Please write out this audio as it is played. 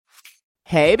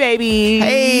Hey, babies.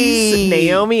 Hey.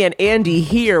 Naomi and Andy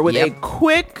here with a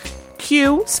quick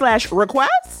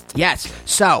Q/request. Yes.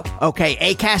 So, okay,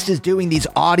 Acast is doing these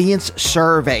audience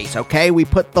surveys, okay? We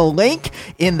put the link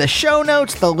in the show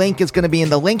notes. The link is going to be in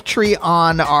the link tree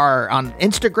on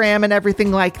Instagram and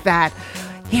everything like that.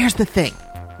 Here's the thing,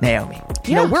 Naomi.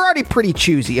 You know, we're already pretty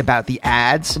choosy about the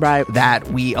ads that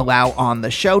we allow on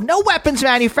the show. No weapons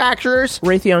manufacturers.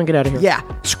 Raytheon, get out of here. Yeah,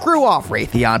 screw off,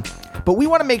 Raytheon. But we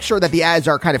want to make sure that the ads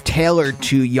are kind of tailored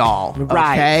to y'all,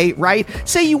 okay? Right?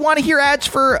 Say you want to hear ads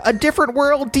for A Different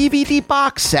World DVD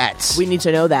box sets. We need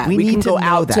to know that. We can go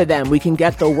out to them. We can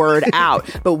get the word out.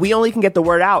 But we only can get the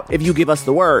word out if you give us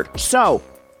the word. So,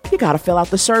 you got to fill out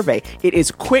the survey. It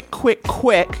is quick,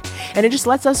 and it just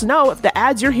lets us know if the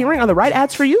ads you're hearing are the right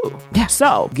ads for you. Yeah.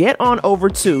 So, get on over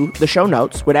to the show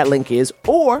notes where that link is,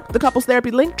 or the Couples Therapy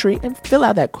link tree, and fill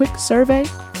out that quick survey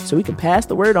so we can pass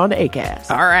the word on to Acast.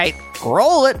 All right,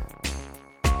 roll it.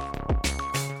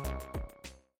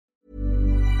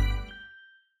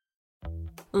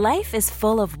 Life is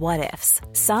full of what-ifs.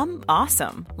 Some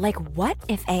awesome, like what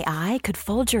if AI could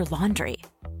fold your laundry?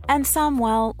 And some,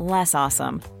 well, less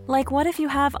awesome, like what if you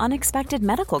have unexpected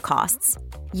medical costs?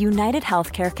 United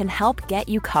Healthcare can help get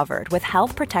you covered with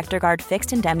Health Protector Guard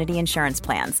fixed indemnity insurance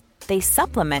plans. They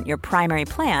supplement your primary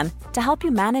plan to help you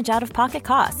manage out-of-pocket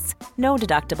costs. No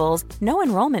deductibles, no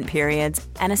enrollment periods,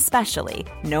 and especially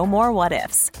no more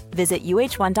what-ifs. Visit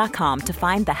uh1.com to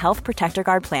find the Health Protector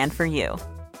Guard plan for you.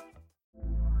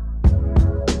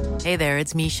 Hey there,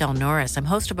 it's Michelle Norris. I'm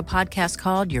host of a podcast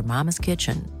called Your Mama's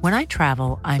Kitchen. When I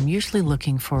travel, I'm usually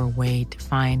looking for a way to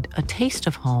find a taste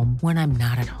of home when I'm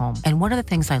not at home. And one of the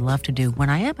things I love to do when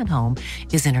I am at home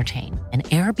is entertain. And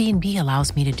Airbnb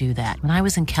allows me to do that. When I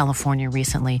was in California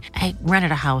recently, I rented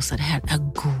a house that had a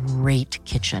great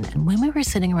kitchen. And when we were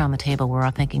sitting around the table, we were all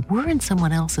thinking, we're in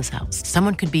someone else's house.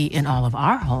 Someone could be in all of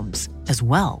our homes as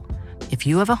well. If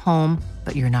you have a home,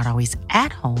 but you're not always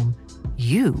at home,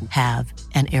 you have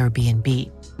an Airbnb.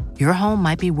 Your home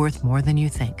might be worth more than you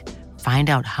think.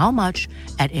 Find out how much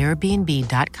at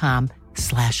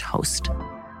airbnb.com/host.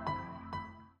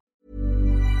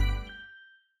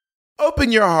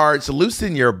 Open your hearts,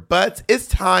 loosen your butts. It's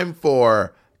time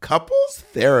for Couples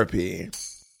Therapy.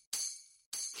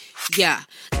 Yeah,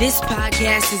 this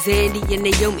podcast is Andy and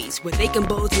Naomi's, where they can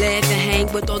both laugh and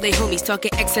hang with all their homies,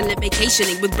 talking excellent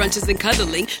vacationing with brunches and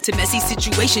cuddling, to messy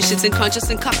situationships and conscious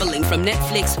and coupling, from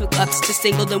Netflix hookups to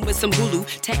single them with some Hulu,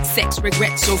 tech, sex,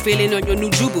 regrets, or feeling on your new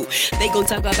jubu. They gon'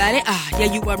 talk about it,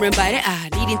 yeah, you are invited,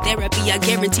 needing therapy, I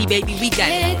guarantee, baby, we got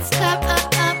it. It's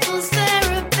couples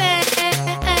therapy.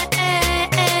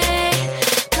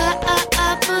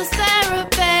 Couples therapy.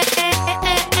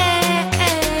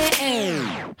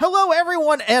 Hello,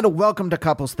 everyone, and welcome to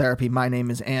Couples Therapy. My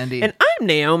name is Andy. And I'm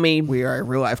Naomi. We are a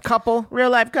real-life couple.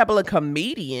 Real-life couple of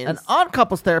comedians. And on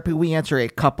Couples Therapy, we answer a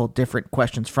couple different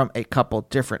questions from a couple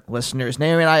different listeners.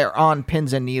 Naomi and I are on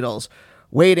pins and needles,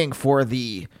 waiting for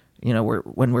the,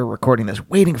 when we're recording this,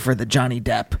 waiting for the Johnny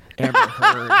Depp Amber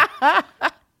Heard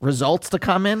results to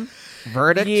come in.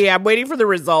 Verdict. Yeah, I'm waiting for the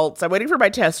results. I'm waiting for my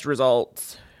test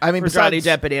results. I mean, for Johnny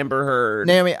Depp and Amber Heard.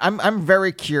 Naomi, I'm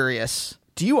very curious.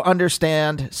 Do you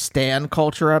understand stan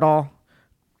culture at all?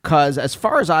 Because as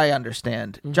far as I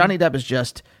understand, Johnny Depp is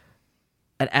just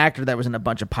an actor that was in a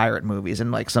bunch of pirate movies and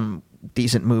like some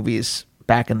decent movies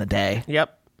back in the day.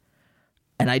 Yep.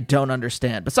 And I don't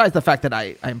understand. Besides the fact that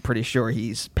I'm pretty sure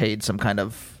he's paid some kind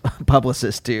of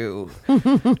publicist to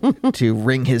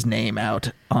wring his name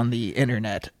out on the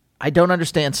internet. I don't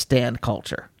understand stan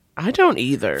culture. I don't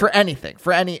either. For anything.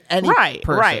 For any right,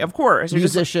 person. Right, of course.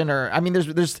 Musician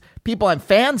there's people I'm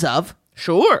fans of.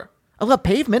 Sure. I love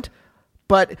Pavement.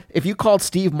 But if you called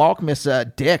Steve Malkmus a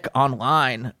dick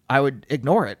online, I would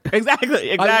ignore it.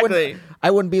 Exactly. I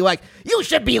wouldn't be like, you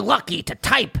should be lucky to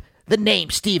type the name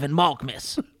Steven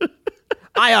Malkmus.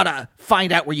 I ought to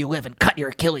find out where you live and cut your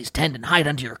Achilles tendon, hide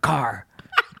under your car.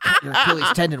 Cut your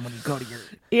Achilles tendon when you go to your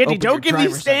Andy, don't give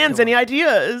these stands any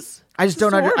ideas. I just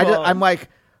don't understand. I'm like,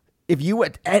 if you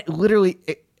would literally,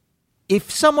 if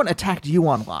someone attacked you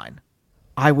online,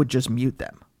 I would just mute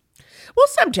them. Well,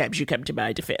 sometimes you come to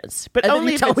my defense, but and only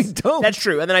then you tell me don't. That's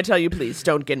true. And then I tell you, please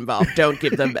don't get involved. Don't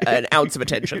give them an ounce of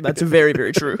attention. That's very,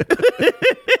 very true.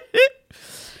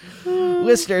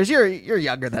 Listeners, you're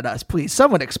younger than us. Please,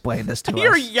 someone explain this to us.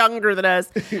 You're younger than us.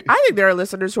 I think there are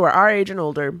listeners who are our age and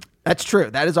older. That's true.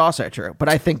 That is also true. But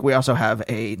I think we also have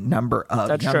a number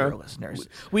of younger listeners.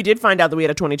 We did find out that we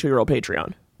had a 22-year-old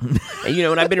Patreon. And,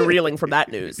 and I've been reeling from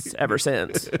that news ever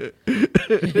since.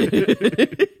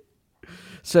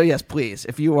 So yes, please,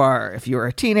 if you are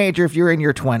a teenager, if you're in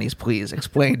your 20s, please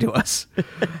explain to us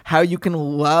how you can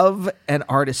love an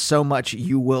artist so much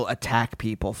you will attack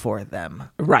people for them.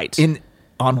 Right.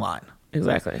 Online.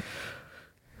 Exactly.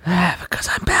 Because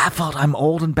I'm baffled. I'm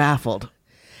old and baffled.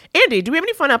 Andy, do we have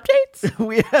any fun updates?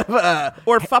 We have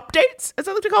Or fupdates, as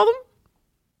I like to call them?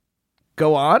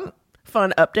 Go on.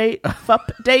 Fun update.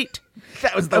 Fupdate.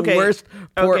 That was the Okay. worst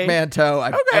Okay. portmanteau.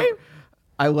 Okay.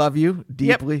 I love you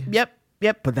deeply. Yep.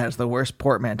 But that's the worst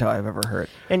portmanteau I've ever heard.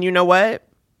 And you know what?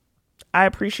 I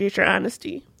appreciate your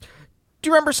honesty. Do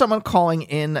you remember someone calling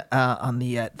in on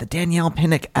the Danielle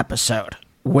Pinnock episode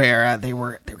where they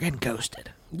were getting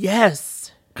ghosted?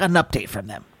 Yes. Got an update from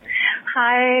them.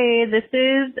 Hi, this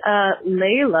is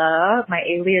Layla, my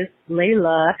alias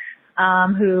Layla,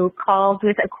 who called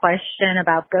with a question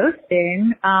about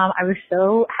ghosting. I was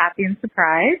so happy and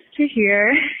surprised to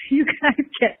hear you guys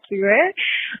get to it.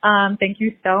 Thank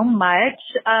you so much.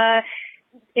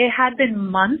 It had been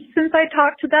months since I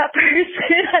talked to that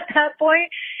person at that point.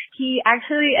 He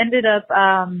actually ended up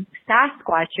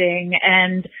Sasquatching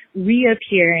and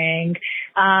reappearing,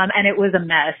 and it was a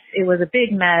mess. It was a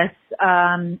big mess.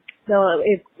 So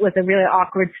it was a really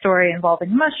awkward story involving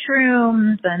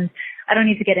mushrooms, and I don't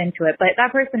need to get into it, but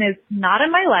that person is not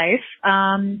in my life.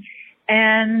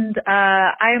 And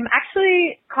I'm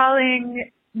actually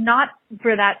calling not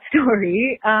for that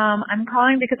story. I'm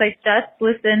calling because I just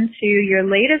listened to your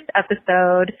latest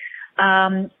episode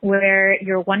where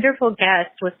your wonderful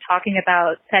guest was talking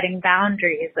about setting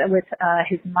boundaries with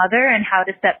his mother and how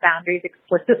to set boundaries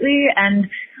explicitly. And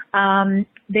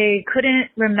they couldn't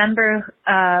remember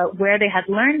where they had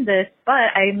learned this,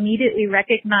 but I immediately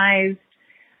recognized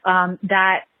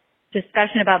that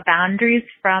discussion about boundaries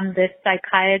from this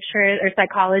psychiatrist or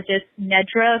psychologist,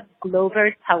 Nedra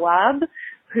Glover Tawwab,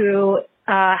 who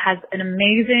has an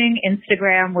amazing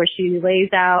Instagram where she lays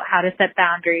out how to set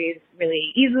boundaries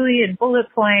really easily in bullet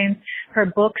points. Her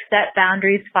book, Set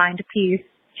Boundaries, Find Peace,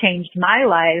 changed my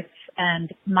life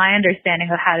and my understanding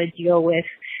of how to deal with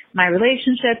my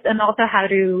relationships and also how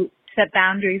to set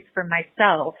boundaries for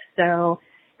myself. So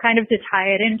kind of to tie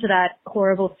it into that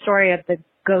horrible story of the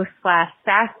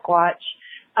ghost/Sasquatch,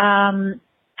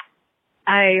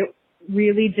 I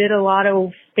really did a lot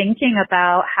of thinking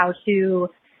about how to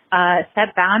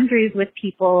set boundaries with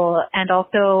people and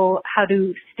also how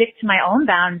to stick to my own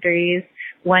boundaries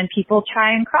when people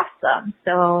try and cross them.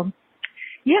 So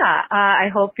yeah, I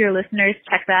hope your listeners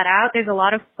check that out. There's a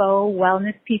lot of faux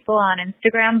wellness people on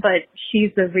Instagram, but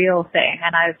she's the real thing,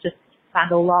 and I've just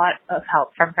found a lot of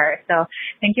help from her. So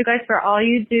thank you guys for all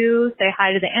you do. Say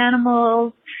hi to the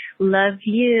animals. Love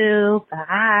you.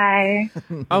 Bye.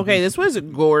 Okay, this was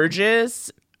gorgeous.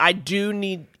 I do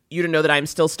need you to know that I'm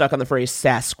still stuck on the phrase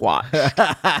Sasquatch.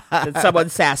 That someone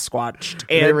Sasquatched.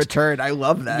 And They returned. I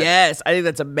love that. yes, I think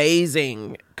that's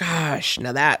amazing. Gosh,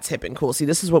 now that's hip and cool. See,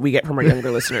 this is what we get from our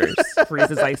younger listeners.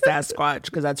 Phrases like Sasquatch,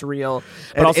 because that's real.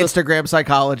 But And also, Instagram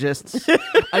psychologists.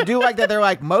 I do like that they're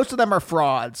like, most of them are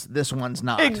frauds. This one's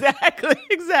not.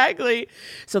 exactly.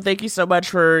 So thank you so much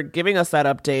for giving us that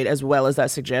update as well as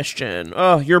that suggestion.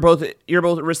 Oh, you're both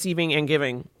receiving and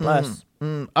giving. Bless.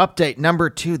 Update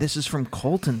number 2. This is from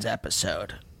Colton's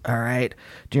episode. All right.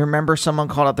 Do you remember someone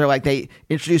called up? They're like, they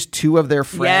introduced 2 of their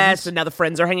friends. Yes, and now the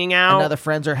friends are hanging out. and now the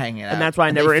friends are hanging out. And that's why I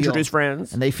And never they feel- introduced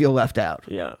friends. And they feel left out.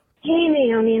 Yeah. Hey,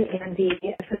 Naomi and Andy.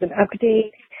 This is an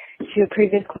update to a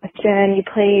previous question you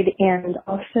played, and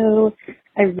also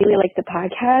I really like the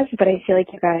podcast, but I feel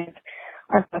like you guys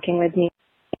are fucking with me.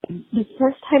 The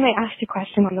first time I asked a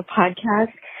question on the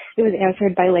podcast, it was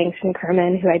answered by Langston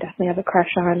Kerman, who I definitely have a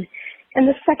crush on. And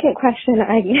the second question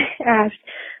I asked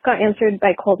got answered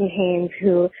by Colton Haynes,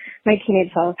 who my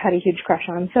teenage self had a huge crush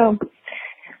on. So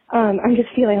I'm just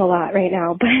feeling a lot right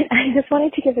now. But I just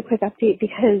wanted to give a quick update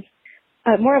because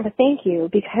more of a thank you,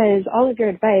 because all of your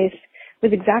advice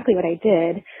was exactly what I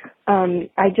did.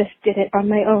 I just did it on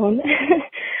my own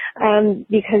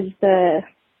because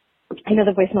I know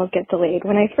the voicemails get delayed.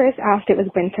 When I first asked, it was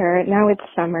winter. Now it's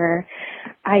summer.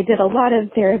 I did a lot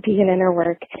of therapy and inner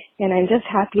work, and I'm just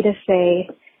happy to say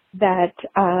that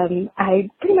I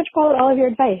pretty much followed all of your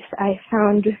advice. I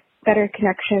found better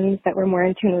connections that were more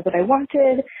in tune with what I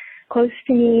wanted, close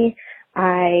to me.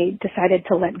 I decided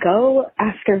to let go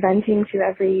after venting to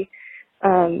every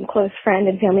close friend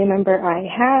and family member I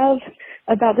have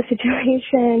about the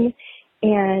situation,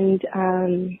 and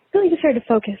really just started to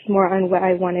focus more on what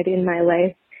I wanted in my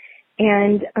life.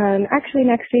 And actually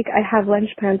next week I have lunch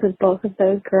plans with both of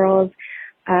those girls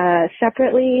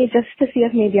separately, just to see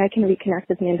if maybe I can reconnect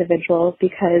with the individuals,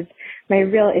 because my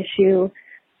real issue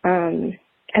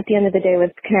at the end of the day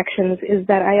with connections is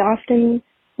that I often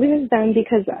lose them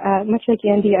because much like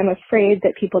Andy, I'm afraid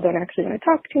that people don't actually want to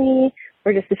talk to me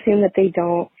or just assume that they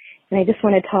don't. And I just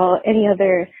want to tell any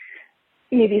other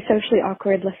maybe socially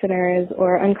awkward listeners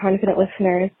or unconfident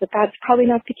listeners that that's probably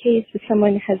not the case. If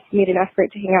someone has made an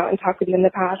effort to hang out and talk with you in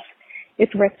the past,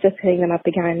 it's worth just hitting them up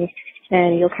again,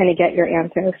 and you'll kind of get your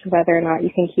answer as to whether or not you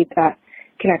can keep that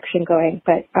connection going.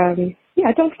 But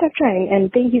yeah, don't stop trying.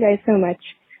 And thank you guys so much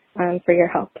for your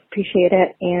help. Appreciate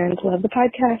it and love the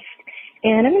podcast.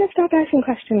 And I'm going to stop asking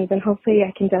questions and hopefully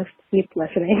I can just keep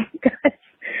listening because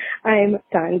I'm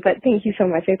done. But thank you so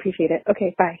much. I appreciate it.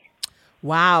 Okay, bye.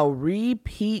 Wow,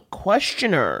 repeat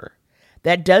questioner.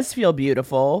 That does feel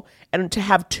beautiful. And to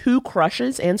have 2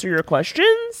 crushes answer your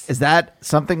questions? Is that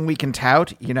something we can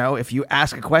tout? You know, if you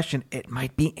ask a question, it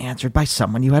might be answered by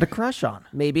someone you had a crush on.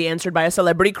 Maybe answered by a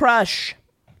celebrity crush.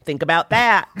 Think about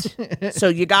that. So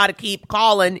you got to keep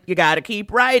calling. You got to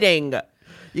keep writing.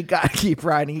 You got to keep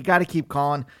writing. You got to keep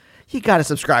calling. You got to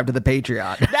subscribe to the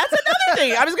Patreon. That's another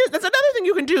thing. That's another thing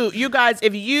you can do. You guys,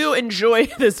 if you enjoy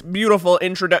this beautiful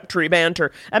introductory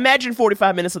banter, imagine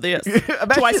 45 minutes of this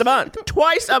twice a month.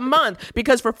 Twice a month.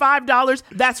 Because for $5,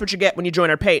 that's what you get when you join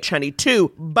our page, honey.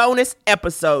 2 bonus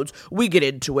episodes. We get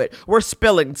into it. We're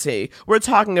spilling tea. We're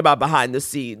talking about behind the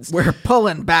scenes. We're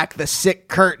pulling back the sick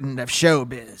curtain of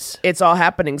showbiz. It's all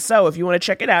happening. So if you want to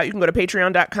check it out, you can go to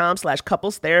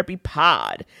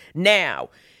patreon.com/couplestherapypod. Now,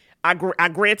 I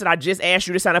granted I just asked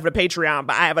you to sign up for the Patreon,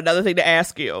 but I have another thing to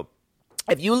ask you.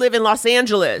 If you live in Los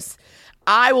Angeles,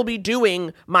 I will be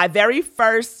doing my very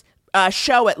first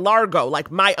show at Largo, like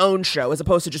my own show, as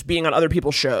opposed to just being on other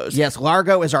people's shows. Yes,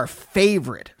 Largo is our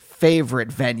favorite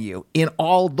venue in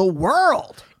all the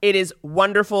world. It is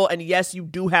wonderful, and yes, you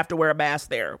do have to wear a mask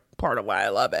there. Part of why I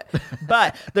love it.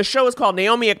 But the show is called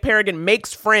Naomi Ekperigin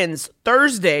Makes Friends,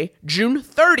 Thursday, June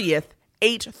 30th,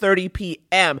 8:30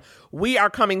 p.m. We are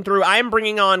coming through. I am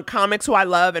bringing on comics who I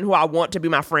love and who I want to be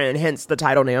my friend, hence the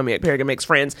title Naomi Ekperigin Makes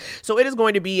Friends. So it is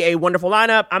going to be a wonderful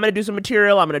lineup. I'm going to do some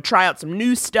material. I'm going to try out some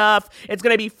new stuff. It's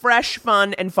going to be fresh,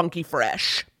 fun, and funky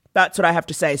fresh. That's what I have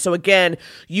to say. So again,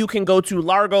 you can go to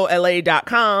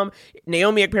largola.com.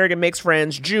 Naomi Ekperigin Makes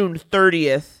Friends, June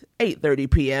 30th, 8:30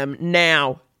 p.m.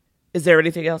 Now, is there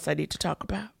anything else I need to talk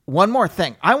about? One more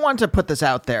thing. I want to put this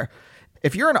out there.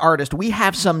 If you're an artist, we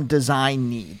have some design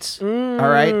needs, all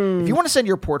right? If you want to send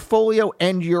your portfolio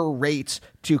and your rates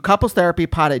to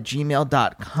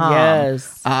couplestherapypod@gmail.com,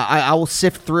 yes. I will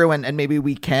sift through and maybe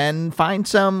we can find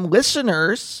some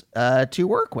listeners to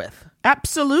work with.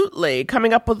 Absolutely.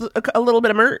 Coming up with a little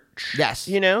bit of merch. Yes.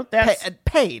 You know, that's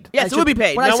paid. Yes, it would be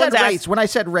paid. When I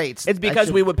said rates, it's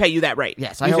because we would pay you that rate.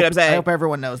 Yes, I hope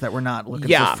everyone knows that we're not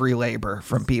looking for free labor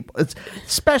from people. It's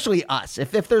especially us.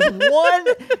 If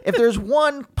there's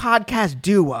one podcast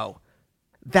duo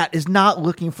that is not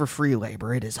looking for free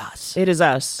labor, it is us. It is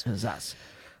us. It is us.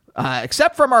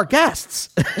 Except from our guests.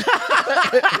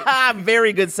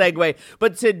 Very good segue.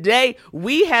 But today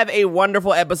we have a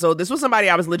wonderful episode. This was somebody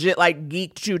I was legit like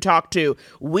geeked to talk to.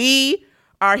 We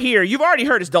are here. You've already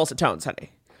heard his dulcet tones,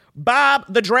 honey. Bob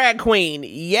the Drag Queen.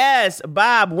 Yes,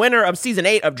 Bob, winner of season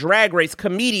 8 of Drag Race,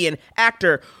 comedian,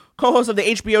 actor, co-host of the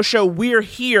HBO show We're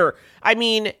Here. I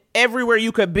mean, everywhere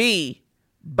you could be,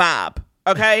 Bob.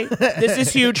 Okay, this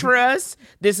is huge for us.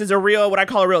 This is what I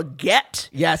call a real get.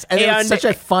 Yes, and it's such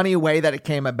a funny way that it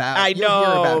came about. I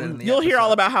know. You'll hear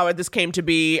all about how this came to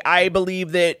be. I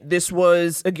believe that this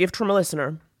was a gift from a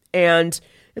listener, and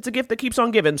it's a gift that keeps on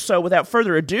giving. So without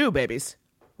further ado, babies,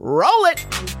 roll it.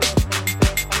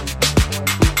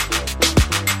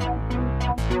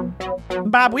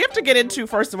 Bob, we have to get into,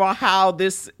 first of all, how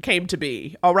this came to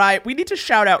be, all right? We need to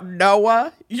shout out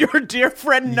Noah, your dear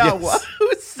friend Noah,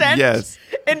 who sent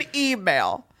an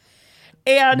email.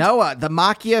 And Noah, the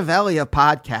Machiavelli of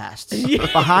podcasts,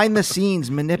 behind the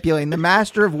scenes manipulating, the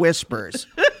master of whispers.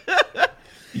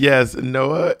 Yes,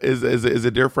 Noah is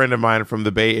a dear friend of mine from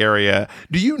the Bay Area.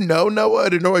 Do you know Noah?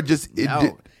 Did Noah just...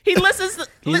 No. He listens...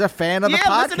 He's a fan of the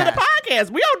podcast. Listen to the podcast.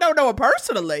 We don't know Noah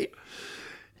personally.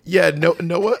 Yeah,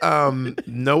 Noah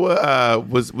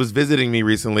was visiting me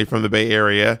recently from the Bay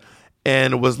Area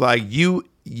and was like, you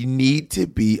need to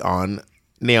be on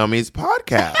Naomi's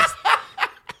podcast.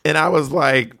 And I was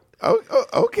like, oh,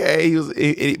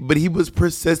 okay. But he was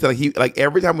persistent. Like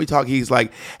every time we talk, he's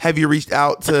like, have you reached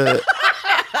out to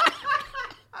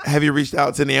have you reached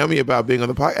out to Naomi about being on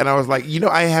the podcast? And I was like,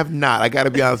 I have not. I got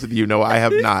to be honest with you, Noah, I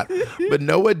have not. But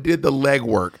Noah did the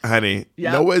legwork, honey.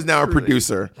 Yep, Noah is now truly. a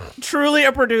producer. Truly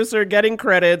a producer, getting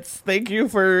credits. Thank you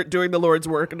for doing the Lord's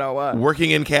work, Noah.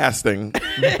 Working in casting.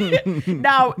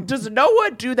 Now, does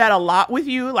Noah do that a lot with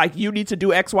you? Like, you need to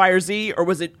do X, Y, or Z? Or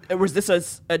was this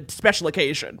a special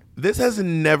occasion? This has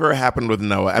never happened with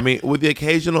Noah. I mean, with the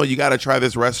occasional, you got to try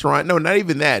this restaurant. No, not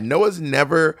even that. Noah's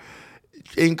never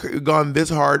gone this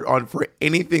hard on for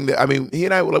anything that, I mean, he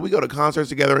and I, we go to concerts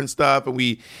together and stuff and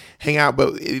we hang out,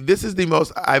 but this is the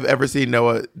most I've ever seen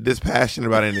Noah this passionate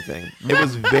about anything. It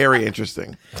was very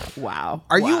interesting. Wow.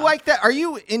 Are you like that? Are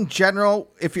you in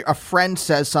general, if a friend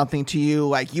says something to you,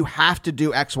 like you have to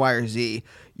do X, Y, or Z,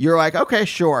 you're like, okay,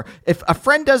 sure. If a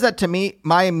friend does that to me,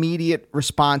 my immediate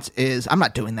response is, I'm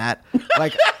not doing that.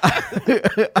 Like, you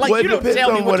don't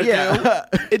tell me what to do.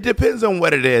 It depends on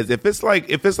what it is. If it's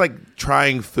like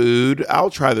trying food,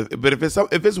 I'll try but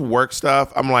if it's work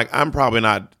stuff, I'm probably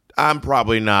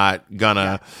not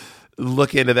gonna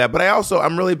look into that. But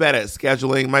I'm really bad at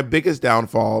scheduling. My biggest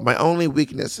downfall, my only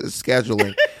weakness is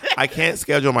scheduling. I can't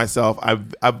schedule myself.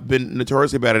 I've been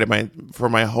notoriously bad at it for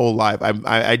my whole life.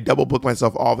 I double book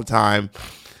myself all the time,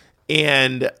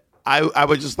 and I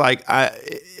was just like,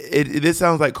 this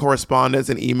sounds like correspondence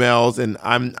and emails, and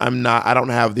I don't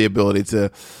have the ability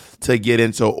to get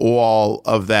into all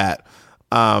of that.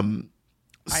 Sure,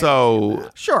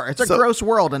 it's a gross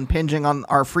world impinging on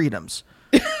our freedoms.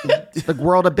 The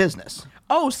world of business.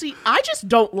 Oh, see, I just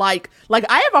don't like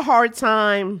I have a hard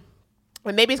time,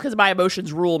 and maybe it's because my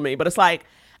emotions rule me, but it's like,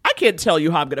 I can't tell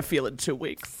you how I'm going to feel in 2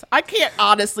 weeks. I can't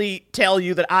honestly tell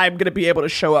you that I'm going to be able to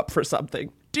show up for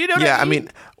something. Do you know what I mean?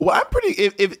 Well, I'm pretty,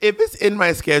 if it's in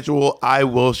my schedule, I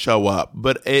will show up,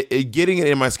 but getting it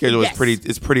in my schedule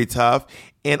is pretty tough.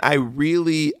 And I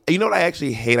really, what I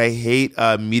actually hate? I hate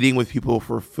meeting with people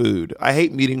for food. I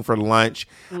hate meeting for lunch.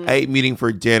 I hate meeting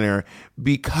for dinner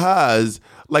because,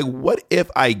 what if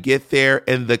I get there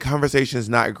and the conversation is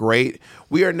not great?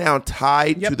 We are now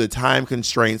tied to the time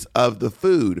constraints of the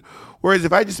food. Whereas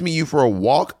if I just meet you for a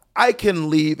walk, I can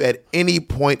leave at any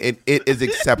point and it is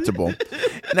acceptable.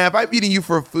 Now, if I'm meeting you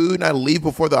for food and I leave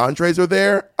before the entrees are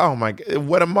there, oh my God,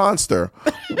 what a monster.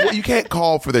 Well, you can't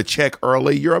call for the check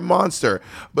early. You're a monster.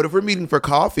 But if we're meeting for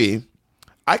coffee,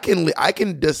 I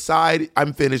can decide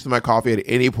I'm finished with my coffee at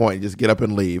any point and just get up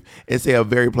and leave and say a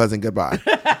very pleasant goodbye.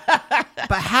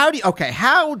 But how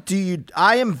do you,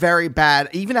 I am very bad,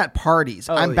 even at parties,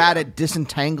 I'm bad at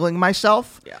disentangling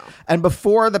myself. Yeah. And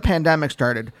before the pandemic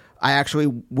started, I actually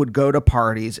would go to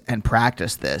parties and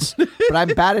practice this. But I'm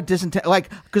bad at disentangling,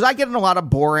 because I get in a lot of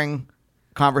boring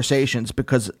conversations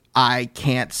because I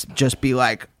can't just be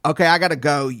like, okay, I got to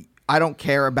go. I don't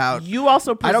care about you.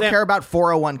 Also, I don't care about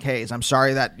 401ks. I'm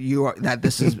sorry that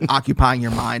this is occupying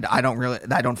your mind. I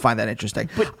don't find that interesting.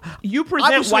 But you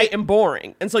present white and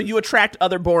boring, and so you attract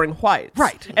other boring whites,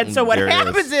 right? And so what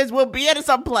happens is we'll be at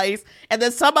some place, and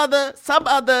then some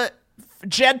other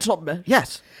gentleman,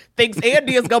 thinks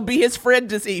Andy is going to be his friend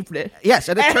this evening. Yes,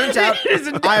 and it turns out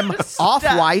I'm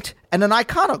off-white and an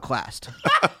iconoclast.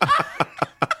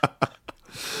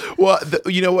 Well,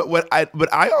 you know what?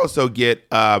 But I also get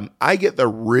I get the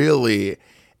really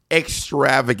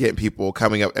extravagant people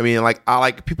coming up. I mean,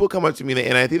 people come up to me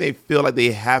and I think they feel like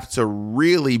they have to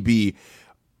really be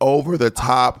over the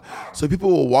top. So people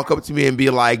will walk up to me and be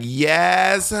like,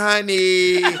 "Yes,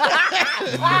 honey,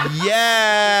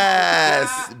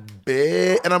 yes,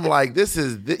 bitch," and I'm like,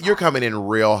 you're coming in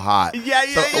real hot."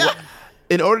 Yeah.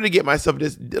 In order to get myself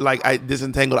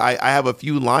disentangled, I have a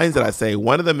few lines that I say.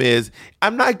 One of them is,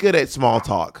 I'm not good at small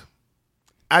talk.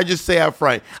 I just say up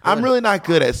front, I'm really not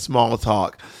good at small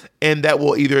talk. And that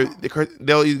will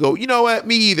they'll either go, you know what,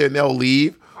 me either, and they'll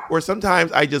leave. Or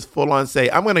sometimes I just full on say,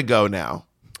 I'm going to go now.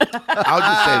 I'll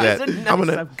just say that. I'm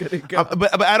gonna go.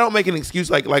 But I don't make an excuse.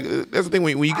 Like that's the thing,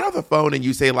 when you get off the phone and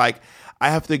you say I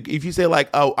have to, if you say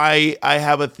oh, I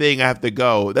have a thing, I have to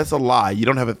go, that's a lie. You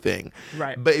don't have a thing.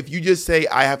 Right. But if you just say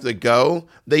I have to go,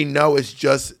 they know it's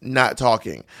just not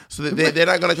talking. So they're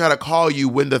not going to try to call you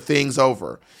when the thing's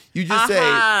over. You just say,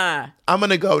 I'm going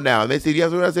to go now. And they say,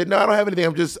 yes. I say, no, I don't have anything.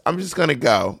 I'm just going to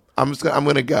go. I'm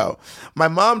going to go. My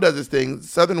mom does this thing.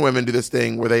 Southern women do this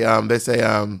thing where they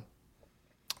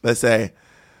say,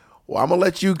 well, I'm gonna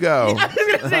let you go. I was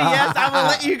gonna say yes. I'm gonna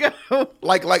let you go.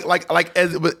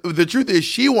 The truth is,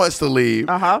 she wants to leave,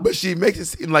 but she makes it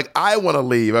seem like I want to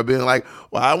leave. I've been like,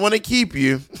 well, I want to keep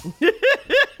you.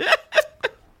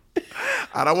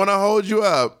 I don't want to hold you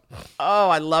up. Oh,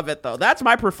 I love it though. That's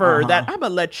my preferred. That I'm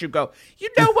gonna let you go. You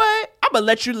know what? I'm gonna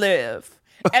let you live.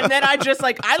 And then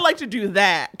I like to do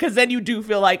that because then you do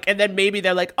feel like, and then maybe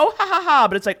they're like, oh, ha, ha, ha.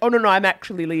 But it's like, oh, no, I'm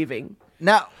actually leaving.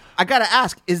 Now, I got to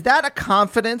ask, is that a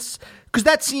confidence? Because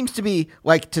that seems to be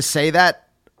like to say that,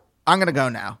 I'm going to go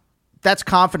now. That's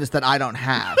confidence that I don't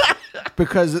have.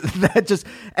 Because that just,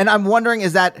 and I'm wondering,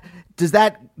 does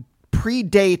that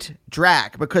predate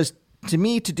drag? Because to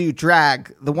me, to do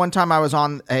drag, the one time I was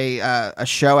on a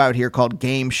show out here called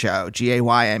Game Show,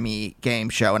 GAYME Game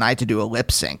Show, and I had to do a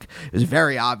lip sync. It was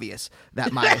very obvious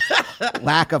that my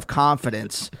lack of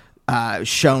confidence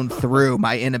shone through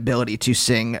my inability to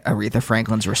sing Aretha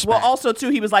Franklin's Respect. Well, also, too,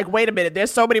 he was like, wait a minute,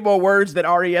 there's so many more words than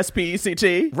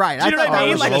R-E-S-P-E-C-T. Right. Do you know what I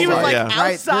mean? Like, he was like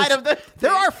outside of the...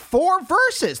 There are 4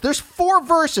 verses. There's 4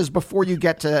 verses before you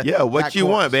get to what you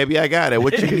want, baby, I got it.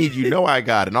 What you need, you know I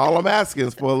got it. And all I'm asking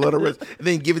is for a little and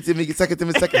then give it to me, second to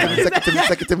me, second to me, second to me,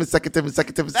 second to me, second to me,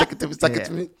 second to me, second to me, second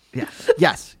to me.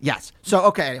 Yeah. Yes. So,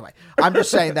 okay, anyway, I'm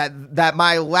just saying that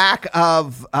my lack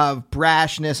of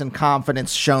brashness and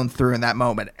confidence shone through in that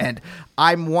moment. And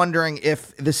I'm wondering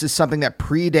if this is something that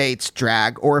predates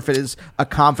drag or if it is a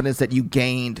confidence that you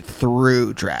gained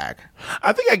through drag.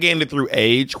 I think I gained it through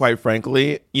age, quite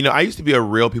frankly. You know, I used to be a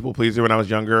real people pleaser when I was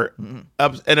younger,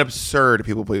 an absurd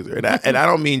people pleaser. And I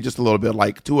don't mean just a little bit,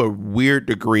 like to a weird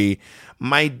degree.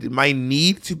 My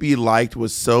need to be liked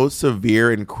was so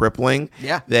severe and crippling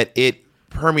that it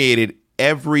permeated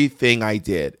everything I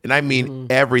did. And I mean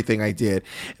everything I did.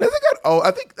 And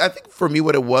I think for me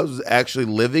what it was actually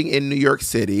living in New York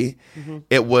City.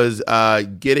 It was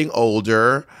getting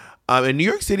older. And New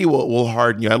York City will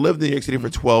harden you. I lived in New York City for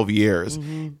 12 years,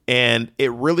 and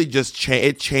it really just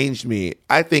changed me,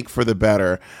 I think, for the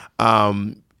better.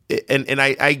 And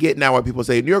I get now why people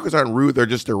say New Yorkers aren't rude; they're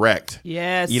just direct.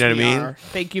 Yes, you know what I mean. Are.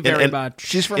 Thank you very much.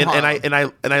 She's from Harlem. And I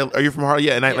are you from Harlem?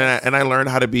 Yeah, and I learned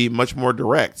how to be much more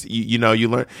direct. You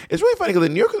learn. It's really funny because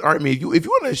the New Yorkers aren't me. If you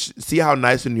want to see how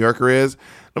nice a New Yorker is,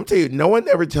 I'm gonna tell you,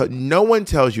 no one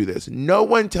tells you this. No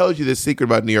one tells you this secret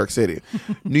about New York City.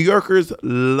 New Yorkers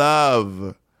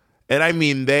love, and I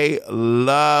mean they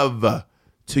love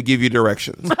to give you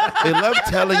directions. They love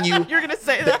telling you. You're gonna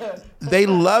say that. They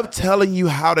love telling you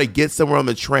how to get somewhere on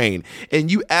the train. And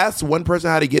you ask one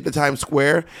person how to get to Times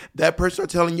Square, that person will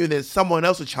telling you, and then someone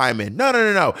else will chime in.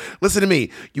 No. Listen to me.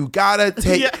 You gotta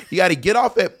get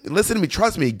off at, listen to me,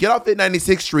 trust me, get off at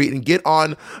 96th Street and get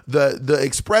on the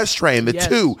express train, the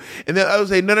 2. And then others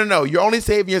say, no, you're only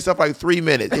saving yourself like 3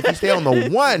 minutes. If you stay on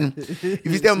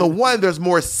the 1, there's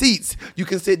more seats. You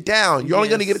can sit down. You're only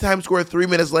gonna get to Times Square 3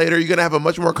 minutes later. You're gonna have a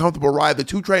much more comfortable ride. The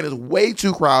 2 train is way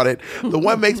too crowded. The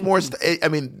 1 makes more I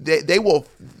mean, they will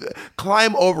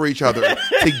climb over each other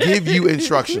to give you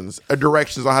instructions,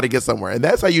 directions on how to get somewhere. And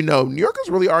that's how you know New Yorkers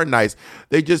really are nice.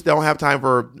 They just don't have time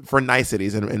for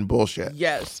niceties and bullshit.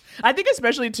 Yes. I think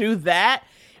especially, too, that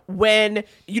when,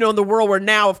 in the world where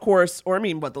now, of course, or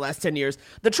the last 10 years,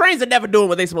 the trains are never doing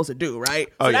what they're supposed to do, right?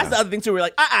 So that's the other thing, too. We're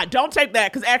like, don't take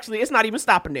that because actually it's not even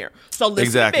stopping there. So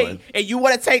listen to me, and you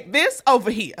want to take this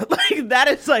over here. Like, that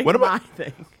is like my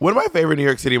thing. One of my favorite New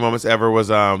York City moments ever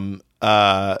was,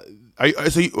 are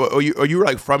you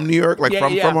like from New York? Like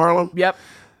from Harlem? Yep.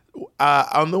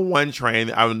 On the 1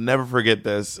 train, I will never forget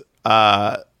this.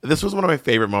 This was one of my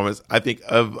favorite moments, I think,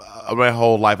 of my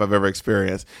whole life I've ever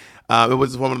experienced. It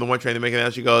was this woman on the 1 train that making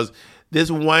that. She goes,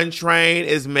 this 1 train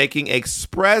is making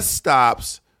express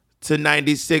stops to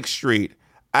 96th Street.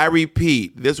 I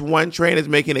repeat, this 1 train is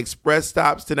making express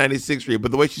stops to 96th Street.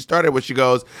 But the way she started was she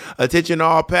goes, attention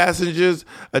all passengers.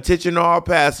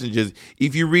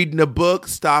 If you're reading a book,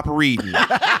 stop reading.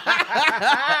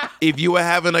 If you are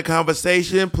having a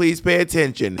conversation, please pay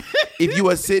attention. If you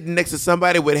are sitting next to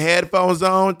somebody with headphones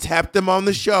on, tap them on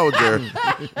the shoulder.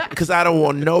 Because I don't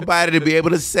want nobody to be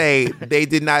able to say they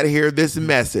did not hear this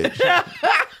message.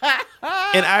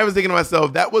 And I was thinking to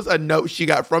myself, that was a note she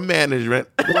got from management.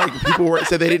 Like people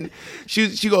said they didn't.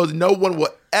 She goes, no one will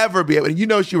ever be able.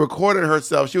 And she recorded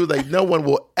herself. She was like, no one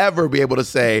will ever be able to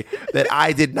say that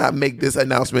I did not make this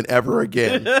announcement ever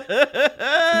again.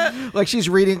 Like she's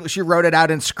reading. She wrote it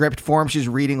out in script form. She's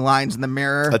reading lines in the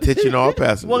mirror. Attention all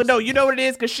passengers. Well, no, you know what it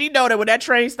is? Because she know that when that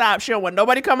train stops, she don't want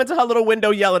nobody coming to her little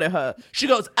window yelling at her. She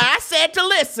goes, I said to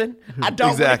listen. I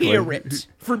don't want to hear it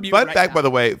from you. Fun fact, by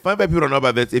the way, people don't know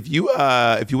about this. If you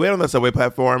wait on the subway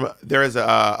platform, there is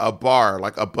a bar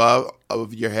like above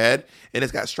of your head, and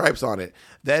it's got stripes on it.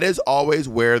 That is always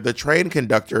where the train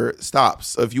conductor stops.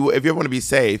 So if you ever want to be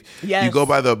safe, you go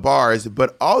by the bars.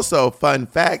 But also, fun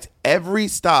fact, every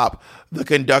stop, the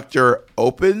conductor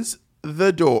opens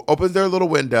the door, opens their little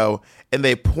window, and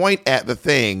they point at the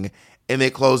thing, and they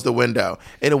close the window.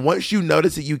 And once you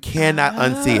notice it, you cannot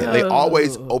unsee it. They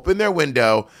always open their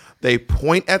window, They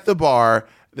point at the bar,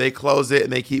 they close it,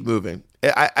 and they keep moving.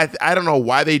 I don't know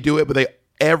why they do it, but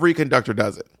every conductor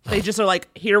does it. They just are like,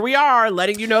 here we are,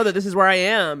 letting you know that this is where I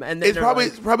am. And then It's probably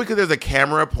because there's a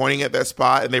camera pointing at that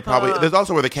spot, and there's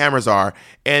also where the cameras are,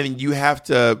 and you have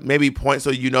to maybe point so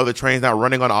you know the train's not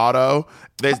running on auto.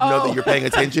 They know that you're paying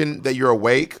attention, that you're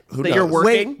awake. Who knows? You're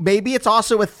working. Wait, maybe it's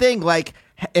also a thing like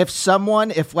if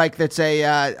like that's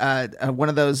a one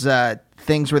of those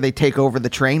things where they take over the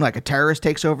train, like a terrorist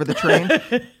takes over the train,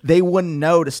 they wouldn't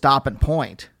know to stop and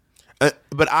point.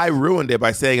 But I ruined it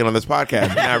by saying it on this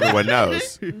podcast. Now everyone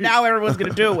knows. Now everyone's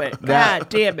going to do it. God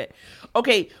damn it.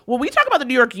 Okay, when we talk about the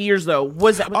New York years, though,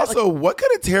 was that also, what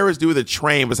could a terrorist do with a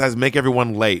train besides make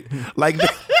everyone late? Like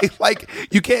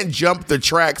you can't jump the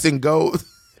tracks and go true.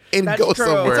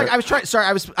 somewhere. It's like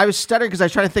I was stuttering because I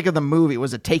was trying to think of the movie.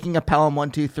 Was it Taking a Pelham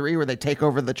 1, 2, 3 where they take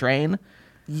over the train?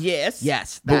 Yes.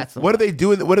 That's What do they do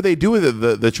with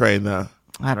the train though?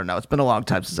 I don't know. It's been a long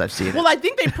time since I've seen it. Well, I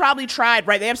think they probably tried,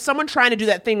 right? They have someone trying to do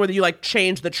that thing where you like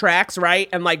change the tracks, right?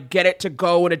 And like get it to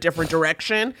go in a different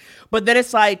direction. But then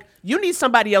it's like, you need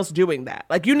somebody else doing that.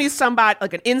 Like you need somebody,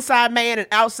 like an inside man, an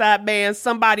outside man,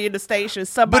 somebody in the station,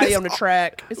 somebody on the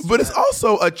track. It's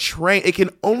also a train. It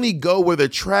can only go where the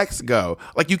tracks go.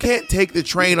 Like you can't take the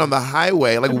train on the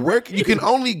highway. Like you can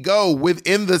only go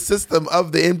within the system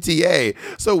of the MTA.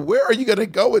 So where are you going to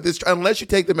go with this unless you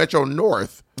take the Metro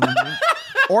North?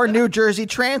 Or New Jersey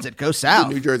Transit. Go south.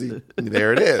 New Jersey.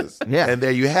 There it is. Yeah. And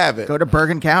there you have it. Go to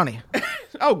Bergen County.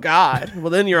 Oh, God. Well,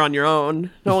 then you're on your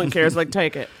own. No one cares. Like,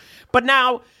 take it. But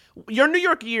now, your New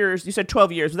York years, you said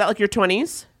 12 years. Was that like your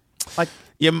 20s? Like,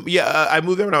 Yeah. I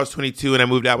moved there when I was 22, and I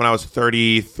moved out when I was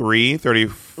 33,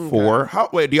 34.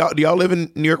 Okay. Do y'all live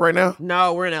in New York right now?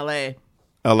 No, we're in L.A.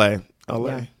 L.A.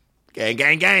 Yeah.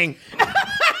 Gang.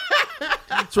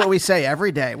 That's what we say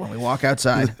every day when we walk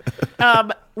outside.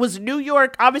 Was New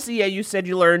York, obviously, yeah, you said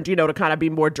you learned, to kind of be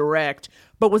more direct,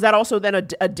 but was that also then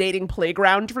a dating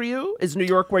playground for you? Is New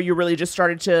York where you really just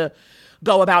started to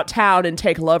go about town and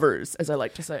take lovers, as I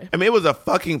like to say? I mean, it was a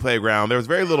fucking playground. There was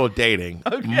very little dating.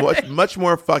 Okay. Much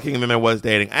more fucking than there was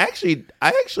dating. I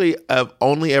actually have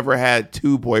only ever had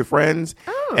 2 boyfriends,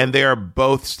 and they are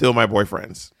both still my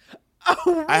boyfriends. Oh,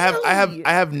 really?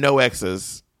 I have no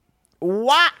exes.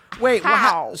 What? Wait,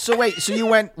 how? So you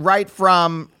went right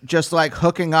from just like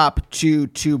hooking up to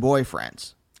 2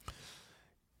 boyfriends.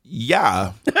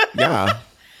 Yeah.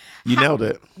 You nailed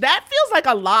it. That feels like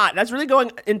a lot. That's really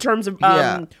going in terms of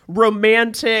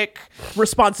romantic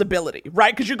responsibility,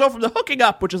 right? Because you go from the hooking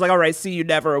up, which is like, all right, see you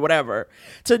never or whatever,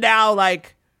 to now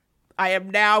like, I am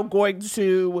now going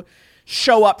to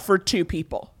show up for 2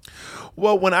 people.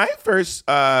 Well, when I first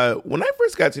got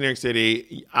to New York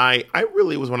City, I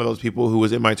really was one of those people who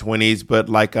was in my 20s, but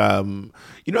like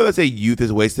they say youth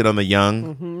is wasted on the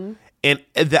young, mm-hmm. and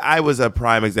I was a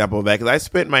prime example of that because I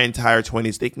spent my entire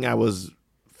 20s thinking I was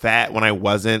fat when I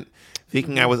wasn't,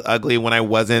 thinking I was ugly when I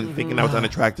wasn't, mm-hmm. thinking I was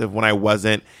unattractive when I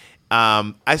wasn't.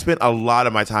 I spent a lot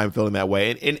of my time feeling that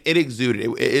way, and it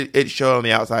exuded. It showed on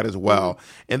the outside as well.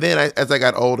 Mm-hmm. And then as I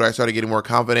got older, I started getting more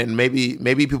confident, and maybe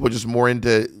people were just more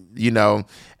into,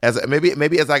 as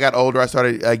I got older, I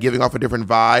started giving off a different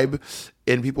vibe,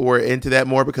 and people were into that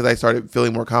more because I started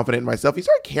feeling more confident in myself. You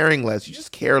start caring less. You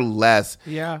just care less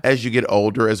as you get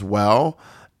older as well.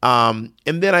 And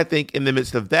then I think in the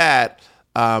midst of that,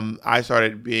 I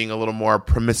started being a little more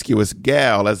promiscuous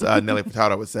gal, as Nelly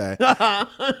Furtado would say.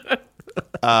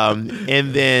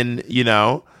 And then,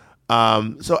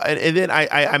 and then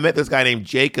I met this guy named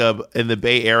Jacob in the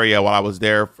Bay Area while I was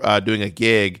there doing a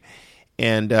gig.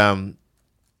 And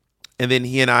then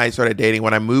he and I started dating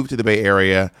when I moved to the Bay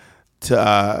Area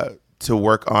to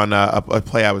work on a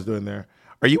play I was doing there.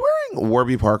 Are you wearing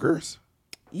Warby Parkers?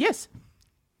 Yes.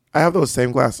 I have those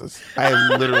same glasses. I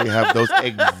literally have those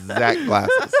exact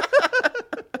glasses.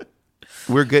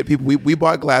 We're good people. We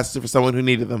bought glasses for someone who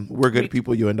needed them. We're good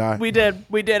people, you and I. We did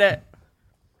it.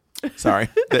 Sorry.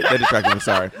 That distracted me.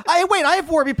 Sorry. I have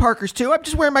Warby Parkers too. I'm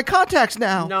just wearing my contacts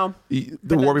now. No. The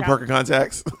Warby Parker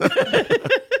contacts.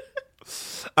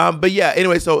 But yeah,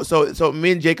 anyway, so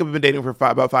me and Jacob have been dating for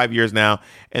about 5 years now.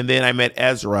 And then I met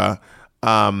Ezra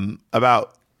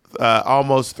about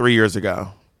almost 3 years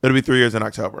ago. It'll be 3 years in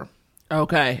October.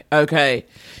 Okay.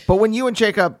 But when you and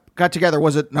Jacob got together,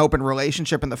 was it an open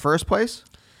relationship in the first place?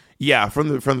 Yeah, from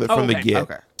the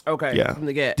get. Okay. Yeah. From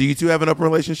the get. Do you two have an open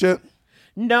relationship?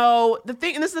 No. This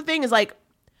is the thing is like,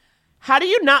 how do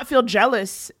you not feel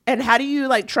jealous and how do you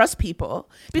like trust people?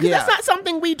 Because that's not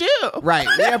something we do. Right.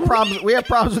 We have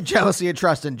problems with jealousy and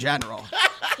trust in general.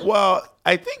 Well,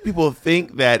 I think people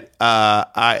think that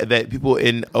that people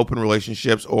in open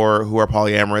relationships or who are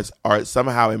polyamorous are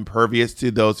somehow impervious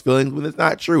to those feelings when it's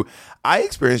not true. I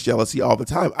experience jealousy all the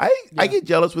time. I get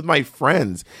jealous with my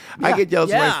friends. I get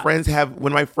jealous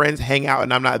when my friends hang out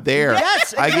and I'm not there.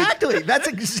 Yes, exactly. That's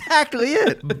exactly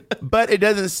it. But it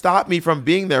doesn't stop me from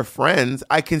being their friends.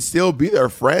 I can still be their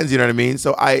friends. You know what I mean?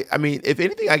 So I mean, if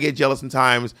anything, I get jealous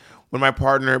sometimes when my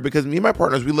partner, because me and my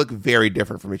partners, we look very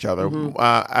different from each other.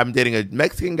 I'm dating a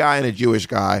Mexican guy and a Jewish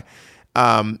guy,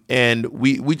 and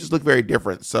we just look very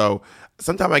different. So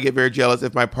sometimes I get very jealous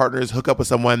if my partners hook up with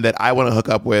someone that I want to hook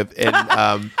up with, and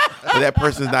that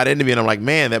person's not into me, and I'm like,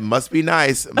 man, that must be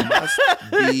nice. Must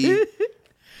be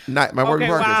nice. My working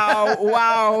partners.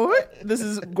 Wow. This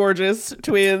is gorgeous.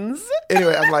 Twins.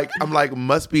 Anyway, I'm like,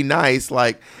 must be nice.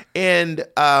 Like, and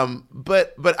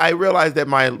but I realize that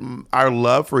our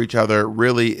love for each other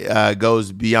really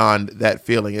goes beyond that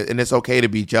feeling, and it's okay to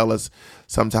be jealous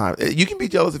sometimes. You can be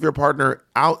jealous of your partner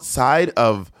outside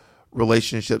of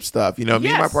relationship stuff. You know, me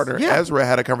and my partner Ezra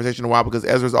had a conversation a while because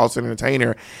Ezra's also an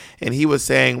entertainer, and he was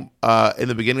saying in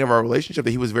the beginning of our relationship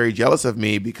that he was very jealous of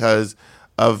me because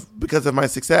of my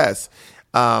success.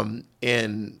 And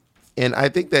I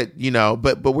think that, you know,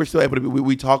 but we're still able to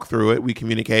we talk through it, we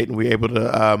communicate, and we're able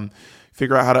to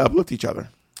figure out how to uplift each other.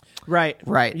 Right.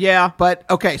 Yeah. But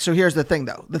okay, so here's the thing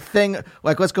though. The thing,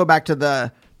 like, let's go back to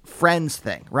the friends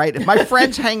thing, right? If my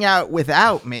friends hang out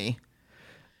without me,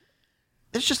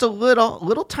 it's just a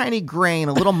little tiny grain,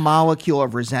 a little molecule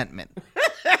of resentment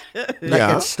that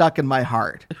gets stuck in my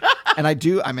heart. And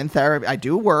I'm in therapy. I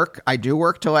do work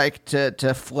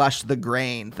to flush the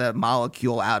grain, the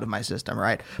molecule out of my system,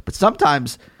 right? But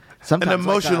sometimes an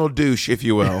emotional douche, if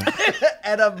you will.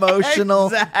 An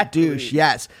emotional douche,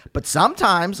 yes. But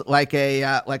sometimes like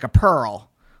a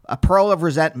pearl of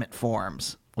resentment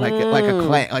forms. Like a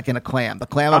clam, like in a clam, the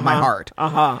clam of my heart.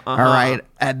 All right,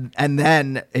 and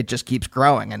then it just keeps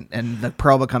growing, and the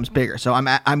pearl becomes bigger. So I'm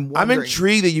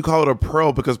intrigued that you call it a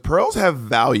pearl because pearls have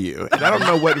value, and I don't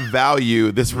know what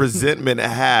value this resentment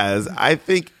has. I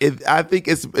think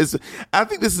this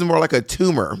is more like a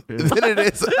tumor than it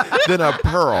is than a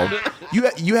pearl.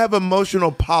 You have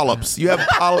emotional polyps. You have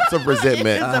polyps of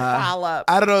resentment. It's a polyp.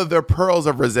 I don't know if they're pearls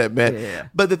of resentment,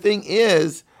 but the thing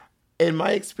is, in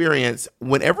my experience,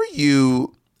 whenever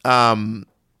you,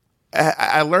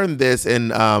 I learned this in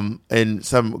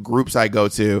some groups I go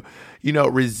to. You know,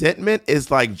 resentment is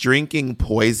like drinking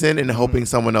poison and hoping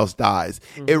someone else dies.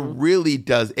 It really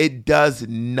does. It does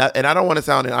not. And I don't want to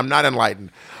sound. I'm not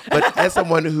enlightened, but as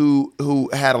someone who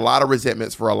had a lot of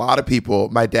resentments for a lot of people,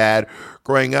 my dad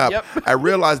growing up, I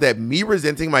realized that me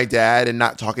resenting my dad and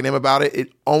not talking to him about it,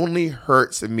 it only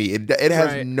hurts me. It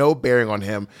has no bearing on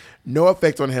him, no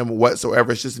effect on him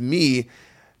whatsoever. It's just me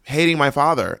hating my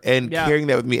father and carrying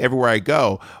that with me everywhere I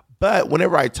go. But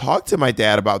whenever I talk to my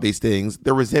dad about these things,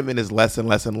 the resentment is less and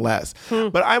less and less.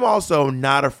 But I'm also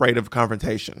not afraid of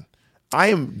confrontation. I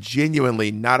am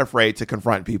genuinely not afraid to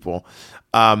confront people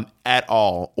at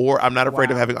all, or I'm not afraid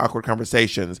of having awkward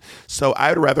conversations. So I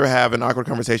would rather have an awkward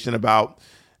conversation about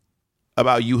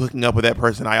you hooking up with that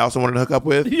person I also wanted to hook up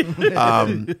with.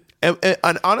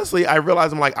 And honestly, I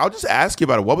realized, I'm like, I'll just ask you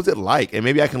about it. What was it like? And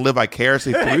maybe I can live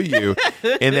vicariously through you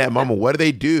in that moment. What do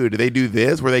they do? Do they do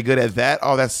this? Were they good at that?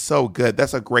 Oh, that's so good.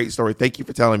 That's a great story. Thank you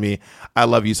for telling me. I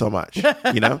love you so much.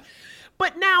 You know?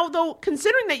 But now, though,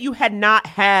 considering that you had not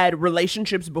had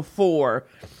relationships before,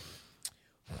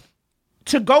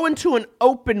 to go into an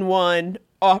open one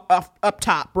up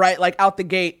top, right? Like out the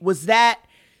gate, was that...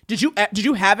 Did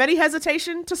you have any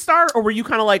hesitation to start, or were you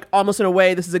kind of like, almost in a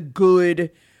way, this is a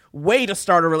good way to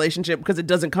start a relationship because it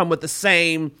doesn't come with the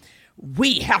same,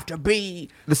 we have to be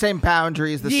the same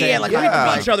boundaries, we have to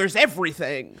be each other's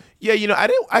everything. Yeah, you know, I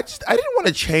didn't want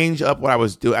to change up what I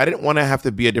was doing. I didn't want to have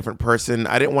to be a different person.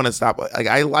 I didn't want to stop. Like,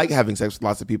 I like having sex with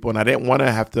lots of people, and I didn't want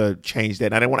to have to change that.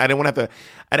 And I didn't want to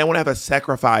have to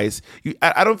sacrifice.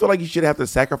 I don't feel like you should have to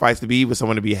sacrifice to be with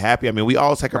someone to be happy. I mean, we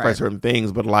all sacrifice certain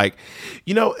things, but like,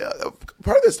 you know,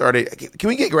 part of this started. Can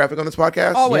we get graphic on this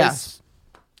podcast? Always. Yes.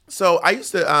 So I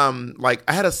used to I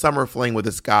had a summer fling with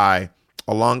this guy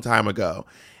a long time ago,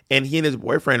 and he and his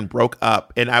boyfriend broke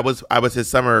up, and I was his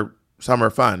summer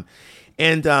fun,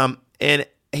 and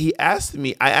he asked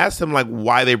me, I asked him like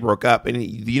why they broke up, and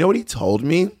you know what he told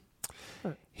me?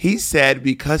 He said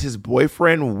because his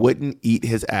boyfriend wouldn't eat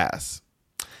his ass,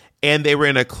 and they were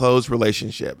in a closed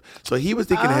relationship. So he was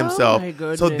thinking to himself,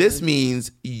 so this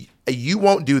means you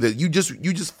won't do this. You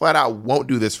just flat out won't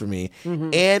do this for me,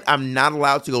 and I'm not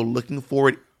allowed to go looking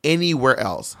forward anywhere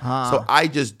else. So I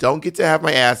just don't get to have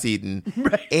my ass eaten,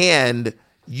 and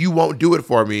you won't do it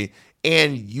for me.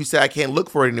 and you say I can't look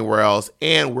for it anywhere else,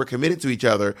 and we're committed to each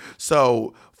other.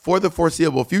 So for the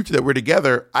foreseeable future that we're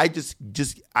together, I just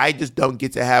don't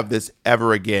get to have this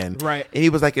ever again. Right. And he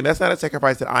was like, and that's not a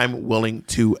sacrifice that I'm willing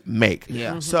to make.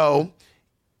 Yeah. So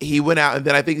he went out, and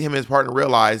then I think him and his partner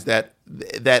realized that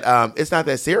it's not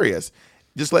that serious.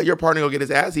 Just let your partner go get his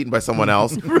ass eaten by someone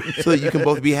else so that you can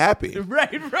both be happy.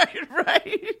 Right.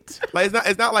 Like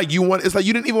it's not like you want. It's like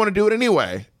you didn't even want to do it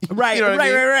anyway. Right. You know what I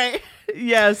mean? Right.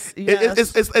 Yes.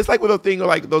 It's like with a thing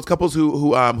like those couples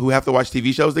who have to watch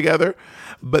TV shows together,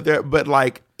 but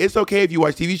like it's okay if you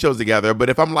watch TV shows together. But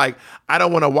if I'm like I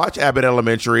don't want to watch Abbott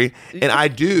Elementary and I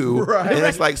do, and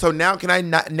it's like so now can I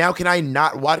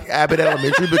not watch Abbott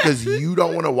Elementary because you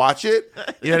don't want to watch it?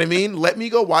 You know what I mean? Let me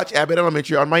go watch Abbott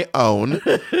Elementary on my own,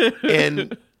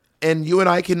 and you and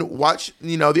I can watch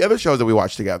the other shows that we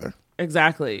watch together.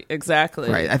 Exactly.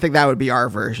 Right. I think that would be our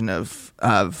version of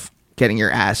getting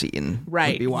your ass eaten.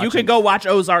 Right. You could go watch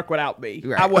Ozark without me.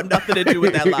 Right. I want nothing to do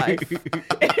with that life.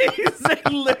 It's like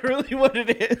literally what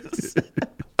it is.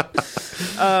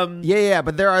 Yeah.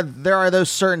 But there are those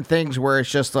certain things where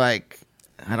it's just like,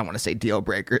 I don't want to say deal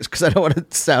breakers because I don't want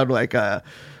to sound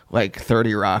like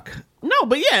 30 Rock. No,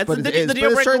 but yeah, it's the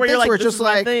deal breaker where you're like, this just is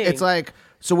my like thing. it's like,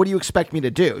 so what do you expect me to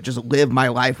do? Just live my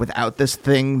life without this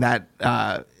thing that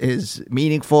is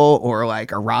meaningful or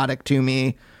like erotic to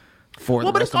me for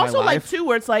the but rest it's of my also life? like too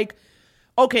where it's like,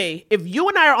 okay, if you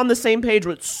and I are on the same page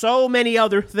with so many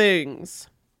other things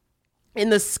in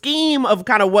the scheme of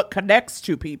kind of what connects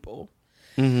to people,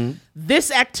 this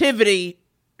activity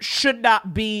should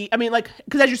not be, I mean, like,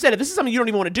 because as you said, if this is something you don't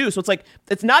even want to do, so it's like,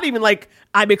 it's not even like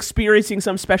I'm experiencing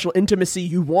some special intimacy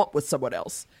you want with someone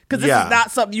else. Because this is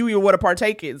not something you even want to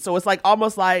partake in. So it's like,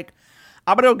 almost like,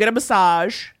 I'm going to go get a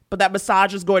massage, but that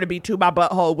massage is going to be to my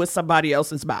butthole with somebody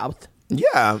else's mouth.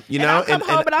 Yeah, And I'll come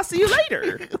home and I'll see you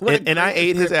later. And I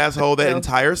ate his asshole that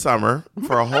entire summer.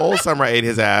 For a whole summer, I ate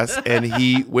his ass, and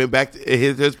he went back to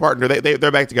his partner.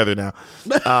 They're back together now.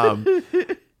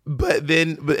 But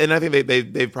I think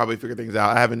they've probably figured things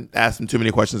out. I haven't asked them too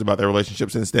many questions about their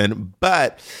relationship since then.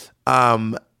 But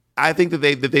I think that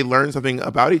they learned something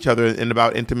about each other and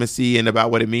about intimacy and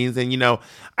about what it means. And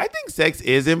I think sex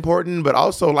is important, but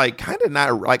also like kind of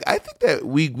not. Like I think that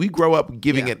we grow up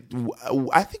giving it.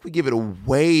 I think we give it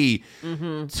way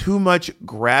too much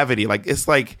gravity. Like it's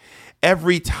like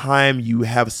every time you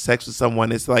have sex with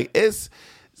someone, it's like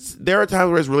there are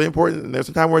times where it's really important, and there's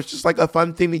some time where it's just like a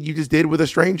fun thing that you just did with a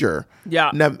stranger.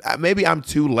 Yeah. Now, maybe I'm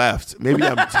too left. Maybe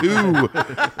I'm too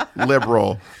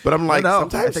liberal. But I'm like,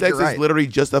 sometimes sex is literally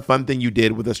just a fun thing you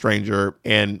did with a stranger,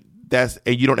 and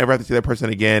you don't ever have to see that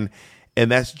person again.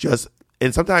 And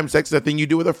and sometimes sex is a thing you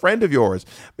do with a friend of yours.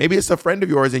 Maybe it's a friend of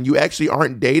yours, and you actually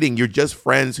aren't dating. You're just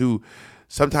friends who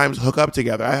sometimes hook up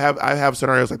together. I have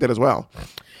scenarios like that as well.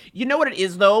 You know what it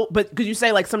is, though? But because you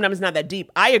say, like, sometimes it's not that deep.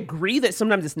 I agree that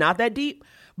sometimes it's not that deep.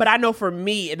 But I know for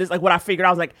me, it is like what I figured. I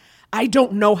was like, I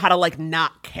don't know how to, like,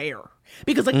 not care.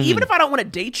 Because, like, even if I don't want to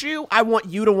date you, I want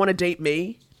you to want to date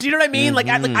me. Do you know what I mean?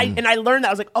 And I learned that.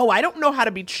 I was like, oh, I don't know how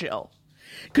to be chill.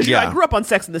 Because I grew up on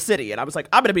Sex and the City, and I was like,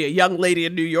 I'm going to be a young lady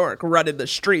in New York running the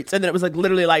streets. And then it was like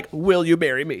literally like, will you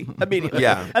marry me? Immediately.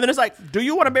 Yeah. And then it's like, do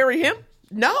you want to marry him?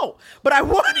 No, but I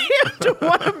want him to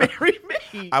want to marry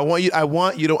me. I want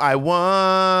you to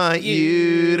want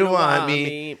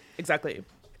me. Exactly.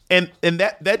 And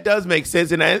that does make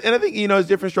sense. And I think, it's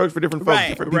different strokes for different folks. Right,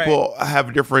 different people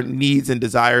have different needs and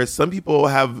desires. There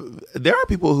are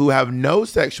people who have no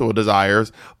sexual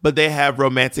desires, but they have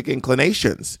romantic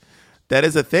inclinations. That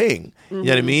is a thing. You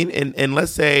know what I mean? And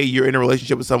let's say you're in a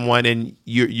relationship with someone and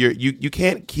you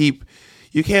can't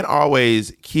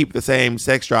always keep the same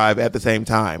sex drive at the same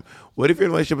time. What if you're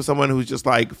in a relationship with someone who's just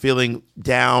like feeling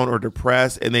down or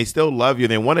depressed and they still love you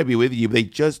and they want to be with you, but they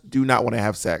just do not want to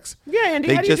have sex? Yeah,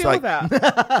 Andy, how do you deal with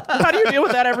that? How do you deal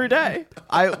with that every day?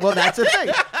 Well, that's the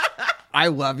thing. I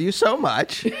love you so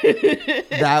much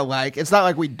that like it's not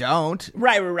like we don't.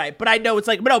 Right. But I know it's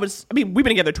like, but we've been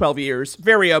together 12 years.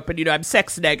 Very open. I'm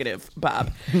sex negative,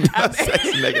 Bob.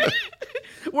 Sex negative.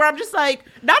 Where I'm just like,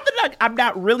 not that I'm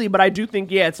not really, but I do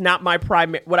think, it's not my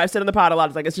primary. What I've said in the pod a lot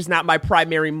is like, it's just not my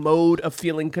primary mode of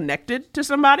feeling connected to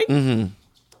somebody. And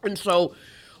so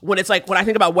when it's like, when I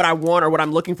think about what I want or what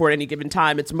I'm looking for at any given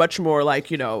time, it's much more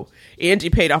like, Andy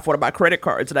paid off one of my credit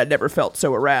cards and I never felt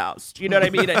so aroused. You know what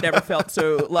I mean? I never felt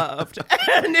so loved.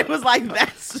 And it was like,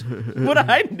 that's what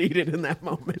I needed in that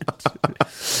moment.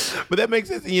 But that makes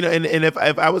sense. And if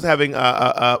I was having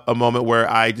a moment where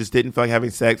I just didn't feel like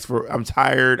having sex, I'm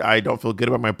tired, I don't feel good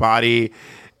about my body,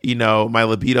 my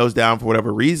libido's down for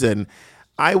whatever reason,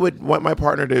 I would want my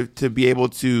partner to be able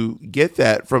to get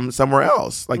that from somewhere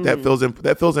else. Like that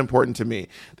feels important to me,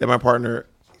 that my partner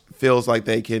feels like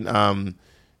they can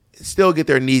still get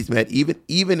their needs met,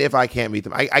 even if I can't meet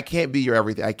them. I can't be your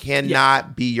everything. I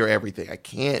cannot be your everything. I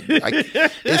can't.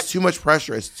 It's too much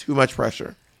pressure. It's too much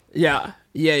pressure. Yeah.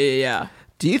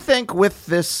 Do you think with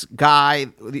this guy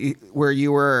where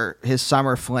you were his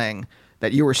summer fling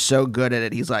that you were so good at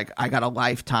it, he's like, I got a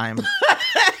lifetime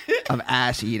of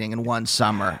ass eating in one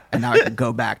summer, and now I can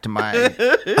go back to my...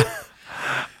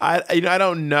 I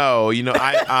don't know.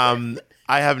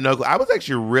 I have no clue.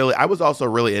 I was also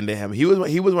really into him. He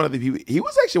was one of the people. He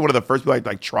was actually one of the first people I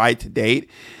like tried to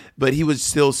date, but he was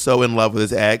still so in love with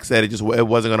his ex that it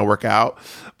wasn't going to work out.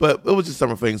 But it was just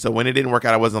summer thing. So when it didn't work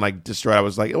out, I wasn't like distraught. I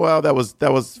was like, well, that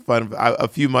was fun. A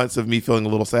few months of me feeling a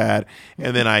little sad,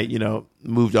 and then I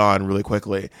moved on really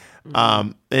quickly.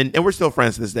 And we're still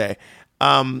friends to this day.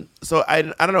 So I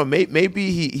don't know.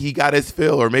 Maybe he got his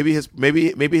fill, or maybe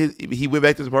he went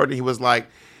back to his partner. And he was like,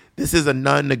 this is a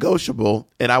non-negotiable,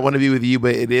 and I want to be with you,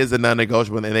 but it is a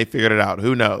non-negotiable, and they figured it out.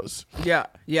 Who knows?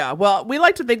 Yeah. Well, we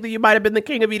like to think that you might have been the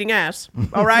king of eating ass.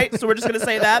 All right? So we're just going to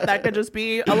say that could just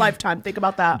be a lifetime. Think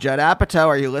about that. Judd Apatow,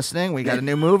 are you listening? We got a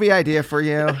new movie idea for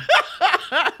you.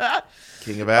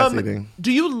 King of ass eating.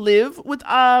 Do you live with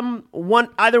either one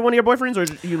of your boyfriends, or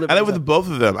do you live? I live with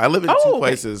both of them. I live in two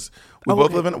places. We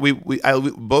both live in.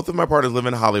 Both of my partners live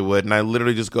in Hollywood, and I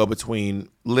literally just go between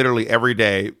every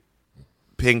day,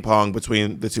 ping pong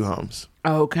between the two homes.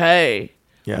 Okay.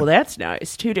 Yeah. Well, that's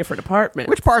nice. 2 different apartments.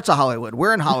 Which parts of Hollywood?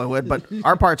 We're in Hollywood, but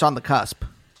our part's on the cusp.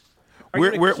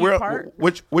 We're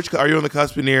which are you on the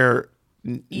cusp near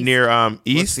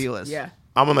east? Yeah.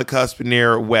 I'm on the cusp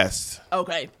near west.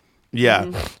 Okay. Yeah.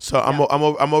 So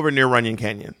I'm over near Runyon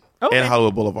Canyon and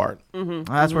Hollywood Boulevard.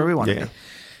 That's where we want to be.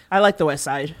 I like the west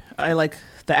side. I like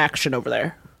the action over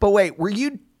there. But wait, were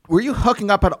you hooking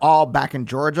up at all back in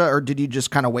Georgia, or did you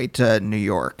just kind of wait to New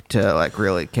York to like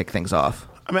really kick things off?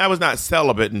 I mean, I was not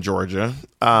celibate in Georgia.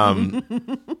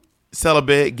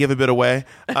 Celibate, give a bit away.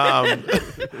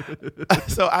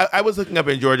 So I was hooking up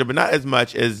in Georgia, but not as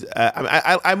much as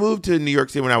I moved to New York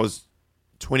City when I was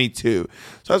 22.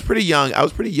 So I was pretty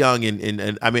young.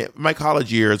 In I mean, my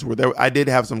college years were there. I did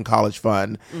have some college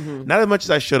fun. Not as much as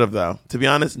I should have, though. To be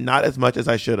honest, not as much as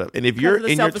I should have. And if you're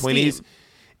in your 20s,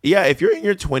 if you're in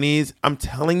your 20s, I'm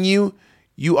telling you,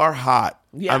 you are hot.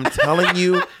 Yeah. I'm telling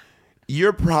you,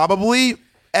 you're probably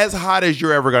as hot as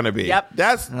you're ever going to be. Yep.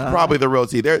 That's probably the real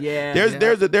tea.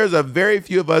 There's a very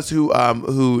few of us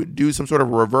who do some sort of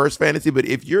reverse fantasy, but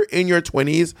if you're in your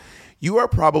 20s, you are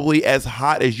probably as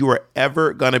hot as you are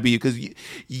ever going to be, because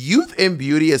youth and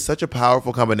beauty is such a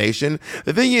powerful combination.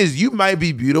 The thing is, you might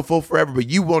be beautiful forever, but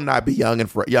you will not be young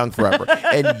forever.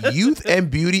 And youth and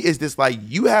beauty is this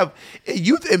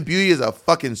youth and beauty is a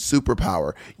fucking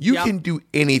superpower. You can do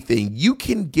anything. You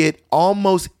can get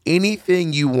almost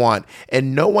anything you want,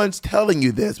 and no one's telling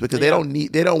you this because they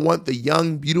don't want the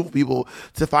young, beautiful people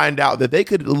to find out that they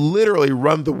could literally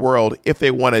run the world if they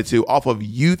wanted to off of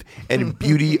youth and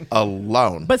beauty alone.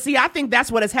 But see, I think that's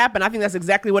what has happened. I think that's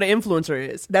exactly what an influencer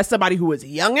is. That's somebody who is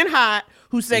young and hot,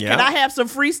 who said, can I have some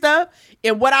free stuff?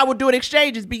 And what I would do in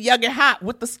exchange is be young and hot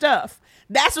with the stuff.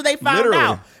 That's what they found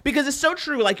out. Because it's so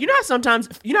true. Like, how sometimes,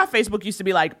 how Facebook used to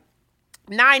be like,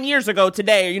 9 years ago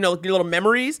today, your little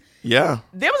memories. Yeah.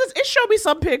 There was it showed me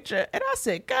some picture, and I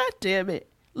said, God damn it,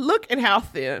 look at how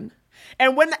thin.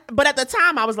 And but at the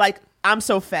time, I was like, I'm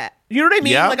so fat. You know what I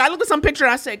mean? Yeah. Like, I looked at some picture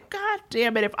and I said, God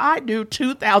damn it, if I knew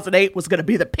 2008 was going to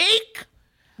be the peak,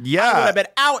 I would have been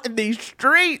out in these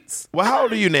streets. Well, how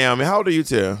old are you, Naomi? How old are you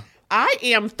too? I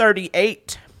am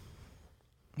 38.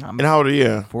 And how old are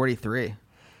you? 43.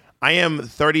 I am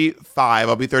 35.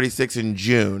 I'll be 36 in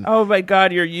June. Oh my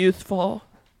God, you're youthful.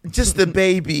 Just a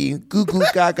baby. Goo goo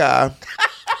gaga.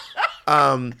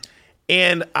 And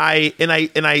I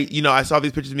saw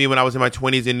these pictures of me when I was in my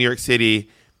 20s in New York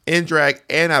City, in drag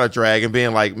and out of drag, and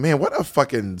being like, man, what a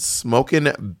fucking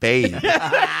smoking babe.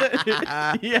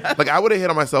 Yeah. Like, I would have hit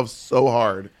on myself so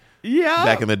hard. Yeah.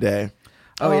 Back in the day.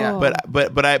 Oh yeah.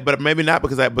 But maybe not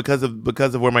because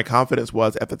of where my confidence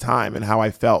was at the time and how I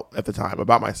felt at the time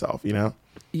about myself,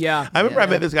 Yeah. I remember I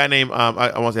met this guy named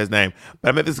I won't say his name, but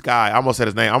I met this guy. I almost said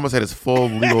his name. I almost said his full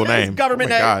legal name. His government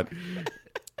name. God.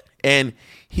 And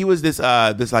he was this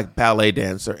like ballet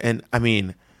dancer, and I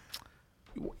mean,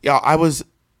 I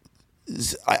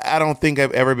don't think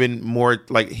I've ever been more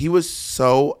like, he was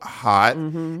so hot,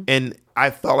 and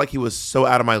I felt like he was so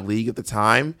out of my league at the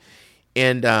time.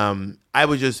 And I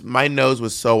was just, my nose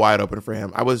was so wide open for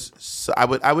him. I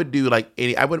would do like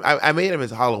I made him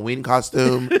his Halloween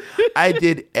costume. I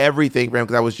did everything for him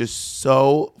because I was just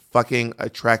so fucking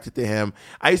attracted to him.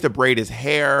 I used to braid his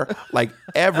hair, like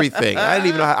everything. I didn't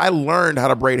even know I learned how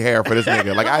to braid hair for this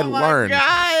nigga. Like I learned.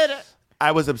 God.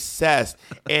 I was obsessed.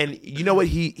 And you know what?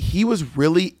 He was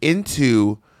really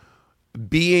into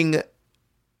being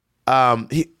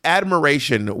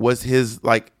admiration was his,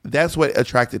 like, that's what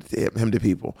attracted him to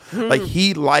people. Like,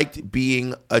 he liked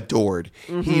being adored.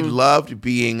 He loved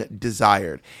being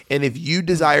desired. And if you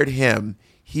desired him,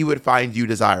 he would find you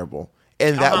desirable.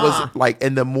 And that was like,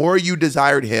 and the more you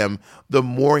desired him, the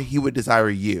more he would desire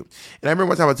you. And I remember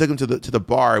one time I took him to the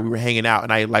bar, we were hanging out,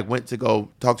 and I like went to go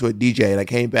talk to a DJ, and I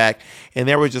came back, and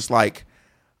there was just like,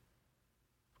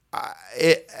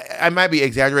 I might be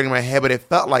exaggerating in my head, but it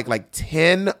felt like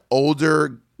 10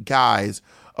 older guys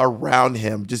around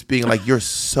him just being like, you're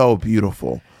so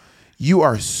beautiful. You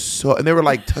are so, and they were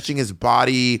like touching his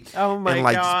body. Oh my and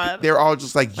like, God. They're all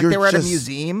just like, you're they were just, at a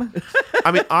museum.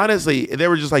 I mean, honestly, they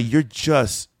were just like, you're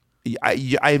just,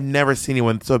 I've never seen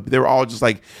anyone. So they were all just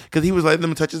like, because he was letting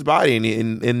them touch his body,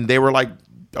 and they were like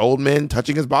old men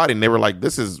touching his body, and they were like,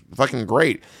 this is fucking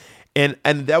great. And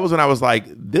that was when I was like,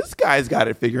 this guy's got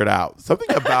it figured out.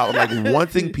 Something about like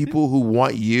wanting people who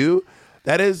want you,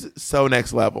 that is so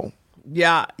next level.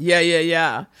 Yeah.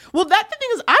 Well, the thing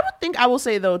is, I will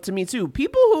say though, to me too,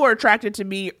 people who are attracted to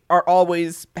me are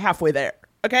always halfway there.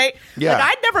 Okay. Yeah. Like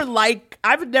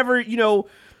I've never,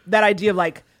 that idea of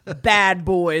like bad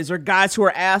boys or guys who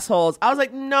are assholes. I was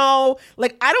like, no,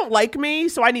 like I don't like me,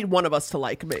 so I need one of us to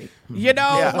like me.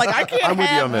 Like I can't I'm with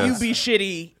you on have you this. be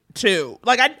shitty too.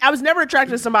 Like I was never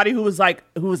attracted to somebody who was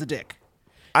a dick.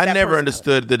 I That never person.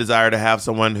 understood the desire to have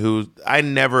someone I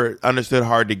never understood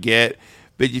hard to get.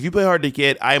 But if you play hard to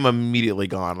get, I'm immediately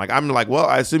gone. Like I'm like, well,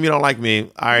 I assume you don't like me.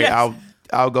 All right, Yes.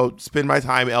 I'll go spend my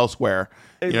time elsewhere.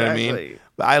 You know what I Exactly. mean?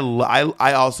 But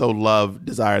I also love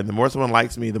desire. The more someone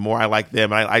likes me, the more I like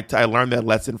them. I learned that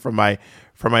lesson from my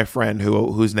friend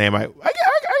whose name I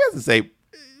guess to say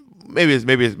maybe his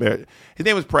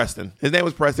name was Preston. His name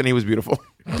was Preston. He was beautiful.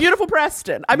 Beautiful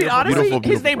Preston. I mean, honestly, beautiful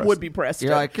his name Preston. would be Preston.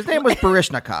 You're like, his name was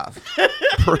Barishnikov.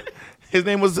 His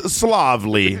name was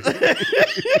Slavly.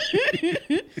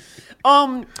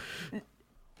 Are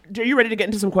you ready to get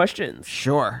into some questions?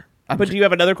 Sure. But do you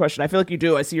have another question? I feel like you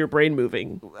do. I see your brain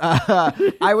moving.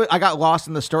 I got lost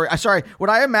in the story. Sorry. What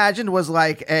I imagined was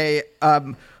like I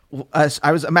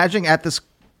was imagining at this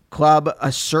club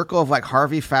a circle of like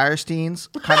Harvey Firesteins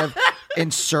kind of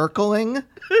encircling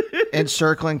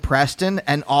Preston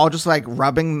and all just like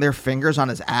rubbing their fingers on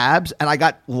his abs. And I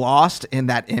got lost in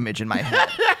that image in my head.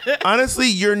 Honestly,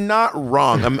 you're not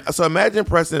wrong. So imagine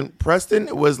Preston.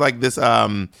 Preston was like this,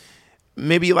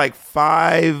 maybe like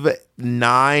 5'9",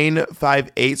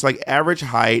 5'8", so like average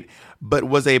height, but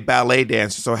was a ballet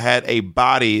dancer. So had a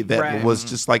body that Right. was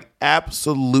just like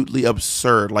absolutely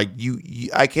absurd. Like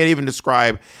I can't even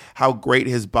describe how great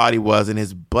his body was, and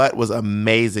his butt was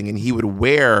amazing. And he would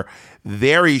wear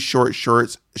very short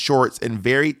shorts and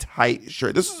very tight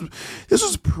shirts. This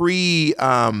was pre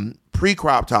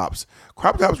crop tops.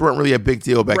 Crop tops weren't really a big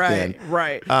deal back then.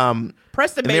 Right.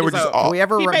 Preston and made they were his just own. all- Can we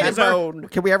ever He made his remember? own.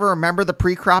 Can we ever remember the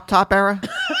pre-crop top era?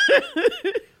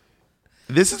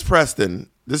 This is Preston.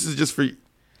 This is just for.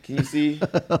 Can you see?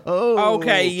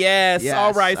 Okay, yes. Yes,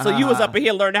 All right. So you was up in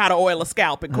here learning how to oil a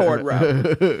scalp and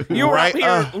cornrow. You were Right, up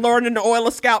here learning to oil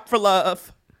a scalp for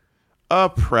love.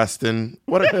 Preston.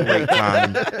 What a great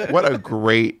time. What a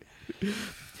great.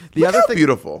 The Look other how thing,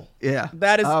 beautiful. yeah,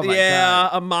 That is, Oh my God.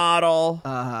 a model.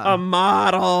 A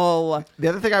model. The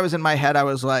other thing I was in my head, I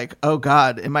was like, oh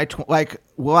God, am I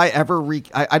will I ever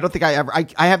I don't think I ever,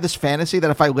 I have this fantasy that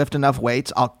if I lift enough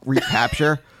weights, I'll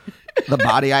recapture the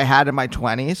body I had in my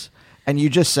 20s. And you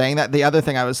just saying that, the other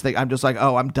thing I was thinking, I'm just like,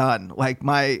 oh, I'm done. Like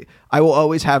I will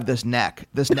always have this neck.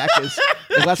 This neck is,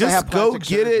 unless I Just have go plastic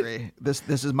get it. surgery,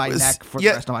 this is my neck for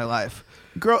Yeah. the rest of my life.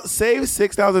 Girl, save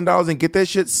 $6,000 and get that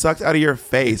shit sucked out of your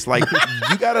face. Like,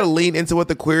 you got to lean into what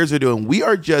the queers are doing. We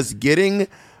are just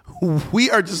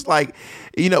like,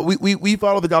 we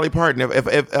follow the Dolly Parton.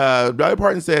 If Dolly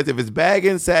Parton says, if it's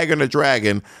bagging, sagging, or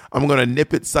dragging, I'm going to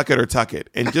nip it, suck it, or tuck it.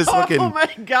 And just fucking, Oh my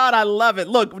God, I love it.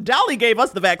 Look, Dolly gave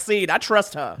us the vaccine. I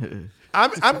trust her.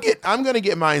 I'm going to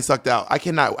get mine sucked out. I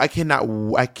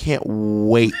can't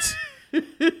wait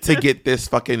to get this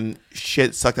fucking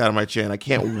shit sucked out of my chin. I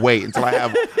can't wait until I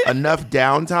have enough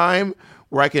downtime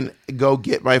where I can go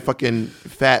get my fucking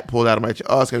fat pulled out of my chin.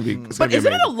 Oh, it's gonna be But amazing.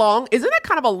 isn't it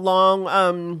kind of a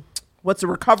long What's the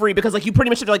recovery? Because like you pretty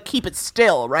much have to like keep it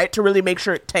still, right, to really make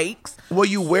sure it takes. Well,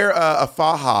 you wear a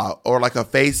faja or like a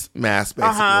face mask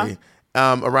basically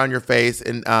around your face,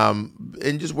 and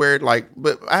just wear it like.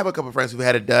 But I have a couple of friends who've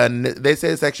had it done. They say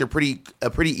it's actually a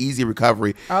pretty easy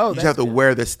recovery. Oh, you just have to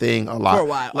wear this thing a lot. For a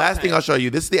while. Last thing I'll show you.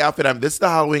 This is the outfit. This is the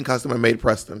Halloween costume I made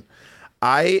Preston.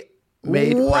 I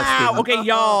made Wow. Preston. Okay,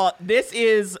 y'all, this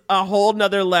is a whole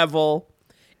nother level.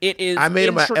 It is. I made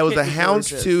him. It was a intricate and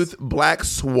houndstooth black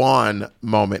swan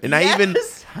moment, and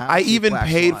Yes. I even Black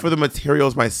paid Swan. for the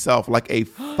materials myself, like a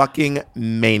fucking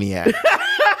maniac.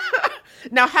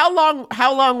 Now, how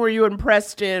long were you in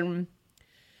Preston?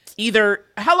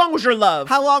 How long was your love?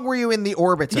 How long were you in the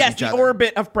orbits of yes, each the other?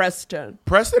 orbit of Preston.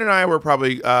 Preston and I were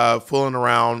probably fooling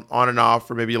around on and off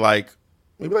for maybe like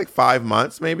 5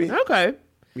 months, maybe. Okay,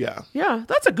 Yeah, yeah,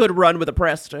 that's a good run with a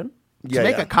Preston. yeah. To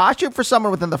make a costume for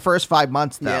someone within the first 5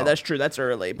 months, though. Yeah, that's true. That's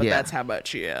early, but Yeah. that's how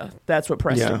much. Yeah, that's what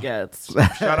Preston gets.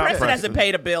 Shout out Preston hasn't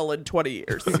paid a bill in 20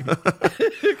 years.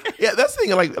 Yeah, that's the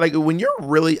thing. Like when you're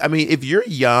really, I mean, if you're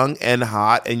young and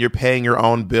hot and you're paying your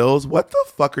own bills, what the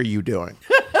fuck are you doing?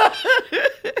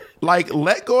 Like,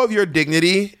 let go of your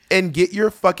dignity and get your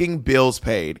fucking bills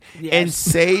paid and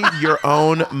save your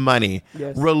own money.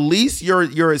 Yes. Release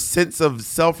your sense of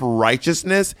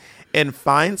self-righteousness and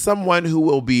find someone who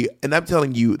will be, and I'm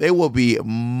telling you, they will be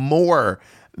more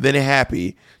than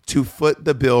happy to foot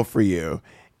the bill for you,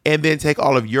 and then take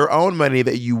all of your own money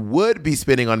that you would be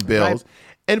spending on bills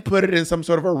and put it in some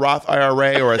sort of a Roth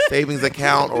IRA or a savings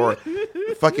account or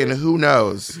fucking who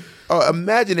knows. Oh,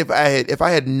 imagine if I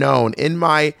had known in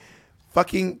my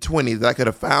fucking 20s that I could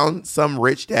have found some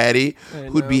rich daddy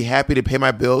who'd be happy to pay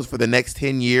my bills for the next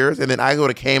 10 years, and then I would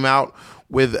have came out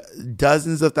with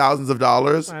dozens of thousands of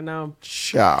dollars. I know.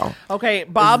 Ciao. Okay,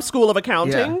 Bob's School of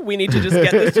Accounting. Yeah. We need to just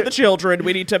get this to the children.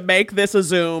 We need to make this a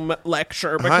Zoom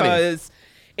lecture because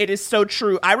it is so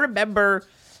true. I remember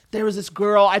there was this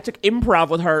girl, I took improv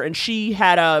with her, and she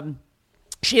had a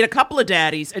couple of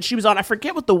daddies, and she was on, I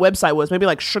forget what the website was, maybe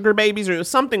like Sugar Babies, or it was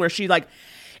something where she like,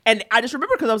 and I just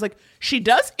remember because I was like, she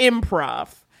does improv.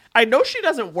 I know she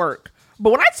doesn't work.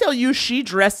 But when I tell you she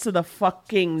dressed to the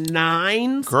fucking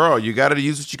nines. Girl, you got to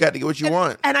use what you got to get what you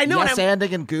want. And I know. Yes,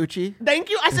 Anding and Gucci. Thank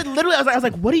you. I said literally, I was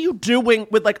like, what are you doing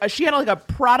with like, she had like a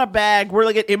Prada bag. We're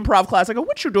like at improv class. I go,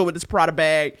 what you doing with this Prada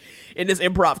bag in this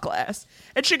improv class?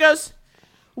 And she goes,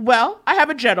 well, I have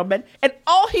a gentleman. And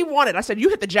all he wanted, I said, you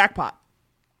hit the jackpot.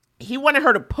 He wanted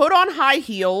her to put on high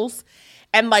heels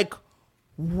and like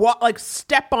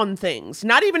step on things.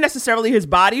 Not even necessarily his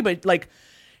body, but like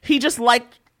he just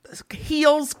liked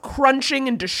heels crunching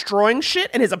and destroying shit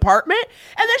in his apartment,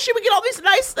 and then she would get all these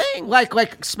nice things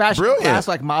Like smashing Brilliant. glass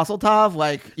like Mazel Tov.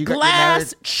 Like you got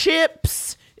glass,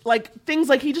 chips, like things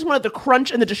like he just wanted the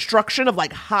crunch and the destruction of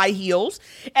like high heels.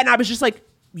 And I was just like,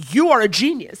 you are a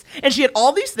genius. And she had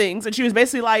all these things, and she was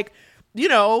basically like, you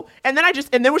know, and then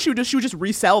what she would do, she would just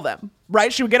resell them,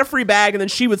 right? She would get a free bag, and then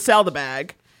she would sell the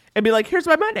bag and be like, here's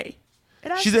my money.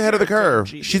 And I She's said, ahead of the "You're a curve.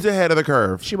 genius." She's ahead of the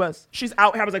curve. She was. She's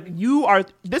out. I was like,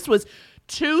 this was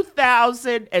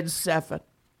 2007.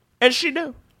 And she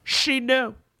knew. She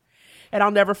knew. And I'll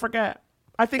never forget.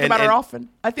 I think about her often.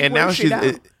 I think, and where now is she she's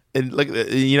now? and like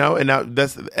you know, and now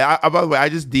that's. By the way, I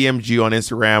just DM'd you on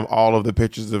Instagram all of the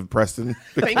pictures of Preston.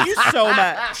 Thank you so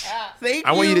much. Thank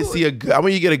I want you to see I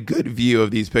want you to get a good view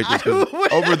of these pictures. 'Cause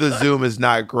over the Zoom is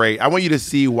not great. I want you to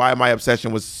see why my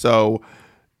obsession was so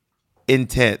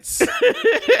intense.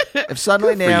 If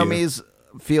suddenly Good for you. Naomi's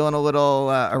feeling a little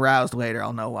aroused later,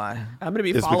 I'll know why. I'm going to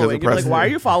be It's because of following. You're like, Preston. why are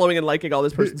you following and liking all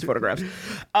this person's photographs?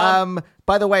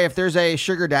 By the way, if there's a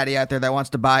sugar daddy out there that wants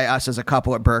to buy us as a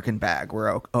couple at Birkin bag,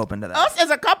 we're open to that. Us as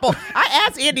a couple. I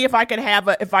asked Andy if I could have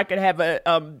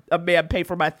a man pay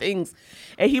for my things,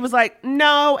 and he was like,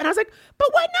 no. And I was like, but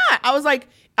why not? I was like,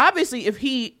 obviously,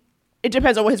 it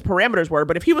depends on what his parameters were,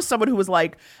 but if he was someone who was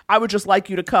like, I would just like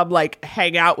you to come like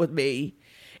hang out with me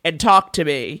and talk to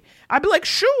me, I'd be like,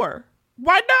 sure,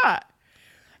 why not?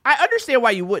 I understand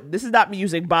why you wouldn't. This is not me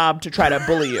using Bob to try to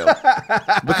bully you.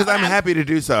 Because I'm happy to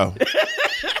do so.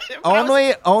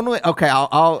 Only. Okay,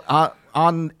 I'll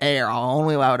on air. I'll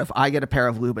only allow it if I get a pair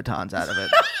of Louboutins out of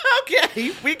it.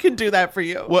 Okay, we can do that for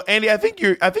you. Well, Andy, I think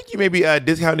you may be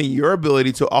discounting your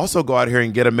ability to also go out here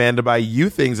and get a man to buy you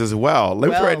things as well. Let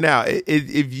me tell you right now,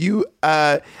 if you,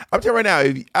 I'm telling you right now,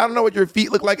 I don't know what your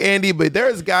feet look like, Andy, but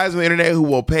there's guys on the internet who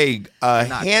will pay a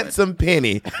handsome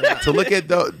penny to look at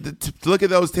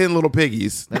those 10 little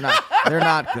piggies. They're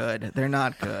not good. They're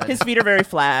not good. His feet are very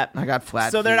flat. I got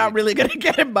flat. So they're not really going to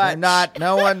get him much. They're not.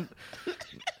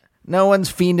 No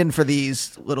one's fiending for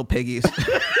these little piggies.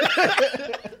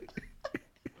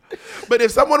 But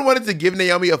if someone wanted to give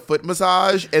Naomi a foot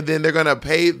massage and then they're going to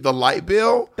pay the light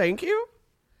bill, Thank you.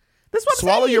 That's what I'm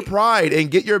swallow saying. your pride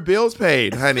and get your bills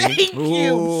paid, honey. Thank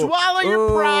you. Swallow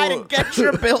your pride and get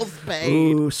your bills paid.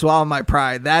 Ooh, swallow my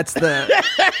pride. That's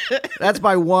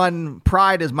my one.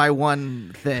 Pride is my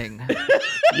one thing.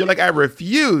 You're like, I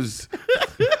refuse.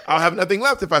 I'll have nothing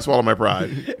left if I swallow my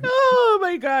pride. Oh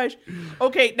my gosh.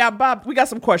 Okay, now Bob, we got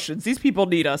some questions. These people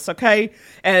need us, okay?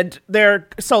 And they're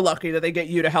so lucky that they get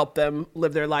you to help them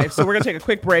live their life. So we're going to take a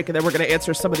quick break and then we're going to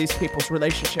answer some of these people's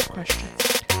relationship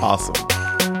questions. Awesome.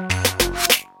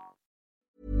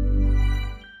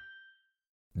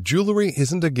 Jewelry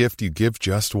isn't a gift you give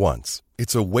just once.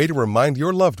 It's a way to remind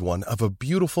your loved one of a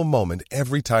beautiful moment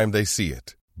every time they see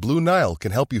it. Blue Nile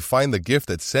can help you find the gift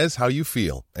that says how you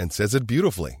feel and says it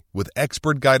beautifully, with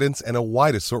expert guidance and a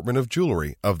wide assortment of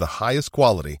jewelry of the highest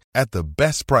quality at the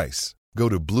best price. Go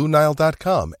to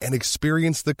BlueNile.com and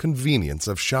experience the convenience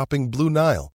of shopping Blue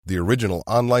Nile, the original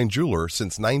online jeweler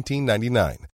since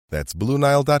 1999. That's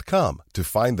BlueNile.com to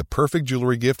find the perfect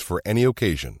jewelry gift for any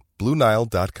occasion.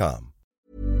 BlueNile.com.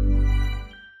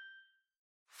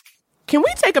 Can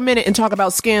we take a minute and talk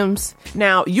about Skims?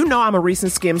 Now, you know I'm a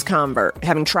recent Skims convert,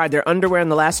 having tried their underwear in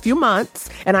the last few months,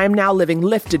 and I am now living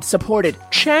lifted, supported,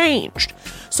 changed.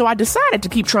 So I decided to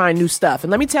keep trying new stuff.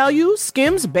 And let me tell you,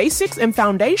 Skims basics and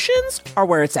foundations are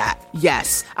where it's at.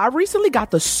 Yes, I recently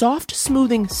got the Soft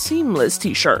Smoothing Seamless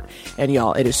t-shirt. And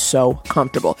y'all, it is so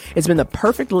comfortable. It's been the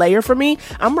perfect layer for me.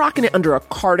 I'm rocking it under a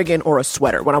cardigan or a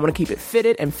sweater when I want to keep it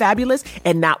fitted and fabulous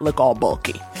and not look all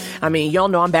bulky. I mean, y'all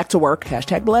know I'm back to work,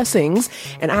 #blessings,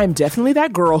 and I'm definitely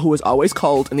that girl who is always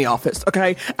cold in the office,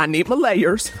 okay? I need my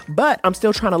layers, but I'm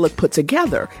still trying to look put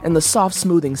together, and the Soft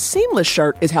Smoothing Seamless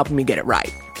shirt is helping me get it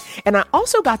right. And I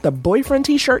also got the boyfriend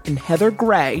t-shirt in heather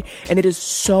gray, and it is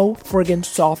so friggin'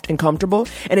 soft and comfortable,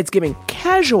 and it's giving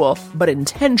casual but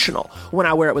intentional when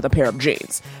I wear it with a pair of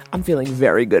jeans. I'm feeling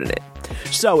very good in it.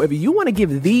 So if you want to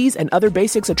give these and other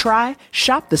basics a try,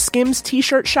 shop the Skims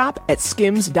t-shirt shop at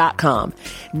skims.com.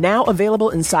 Now available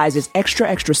in sizes extra,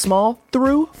 extra small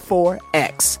through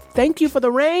 4X. Thank you for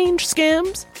the range,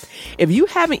 Skims. If you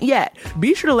haven't yet,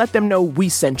 be sure to let them know we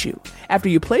sent you. After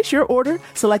you place your order,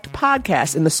 select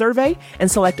podcast in the survey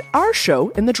and select our show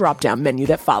in the drop-down menu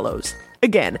that follows.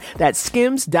 Again, that's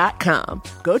skims.com.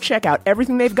 Go check out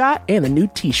everything they've got and the new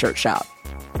t-shirt shop.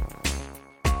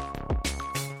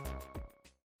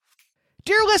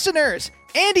 Dear listeners,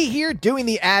 Andy here doing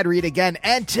the ad read again,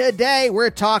 and today we're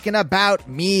talking about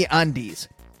MeUndies.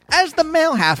 As the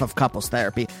male half of Couples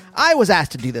Therapy, I was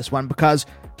asked to do this one because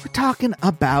we're talking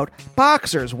about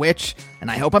boxers, which,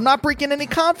 and I hope I'm not breaking any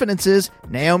confidences,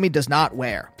 Naomi does not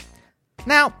wear.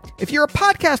 Now, if you're a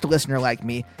podcast listener like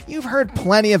me, you've heard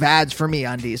plenty of ads for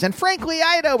MeUndies, and frankly,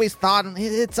 I'd always thought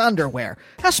it's underwear.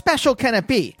 How special can it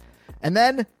be? And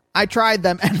then I tried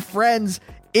them, and friends,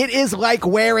 it is like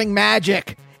wearing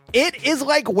magic. It is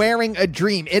like wearing a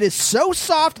dream. It is so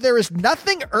soft, there is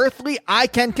nothing earthly I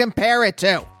can compare it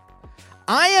to.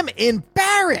 I am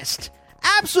embarrassed,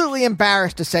 absolutely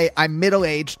embarrassed to say I'm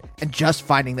middle-aged and just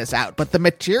finding this out. But the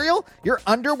material your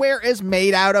underwear is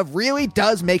made out of really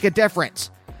does make a difference.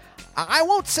 I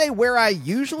won't say where I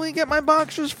usually get my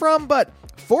boxers from, but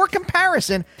for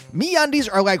comparison, MeUndies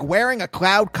are like wearing a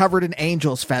cloud covered in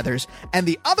angel's feathers, and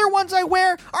the other ones I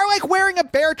wear are like wearing a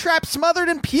bear trap smothered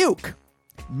in puke.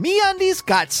 MeUndies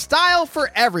got style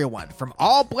for everyone, from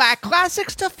all black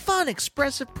classics to fun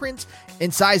expressive prints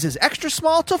in sizes extra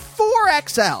small to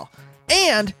 4XL.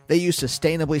 And they use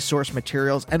sustainably sourced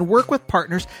materials and work with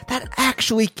partners that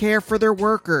actually care for their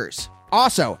workers.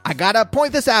 Also, I gotta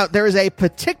point this out, there is a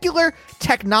particular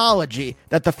technology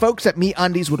that the folks at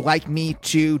MeUndies would like me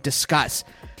to discuss.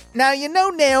 Now, you know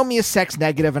Naomi is sex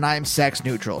negative and I am sex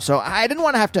neutral, so I didn't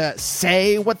want to have to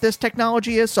say what this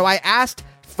technology is, so I asked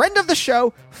friend of the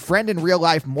show, friend in real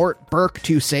life, Mort Burke,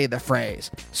 to say the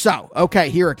phrase. So, okay,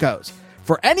 here it goes.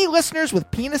 For any listeners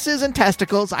with penises and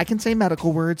testicles, I can say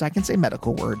medical words,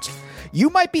 you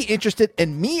might be interested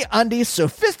in MeUndies'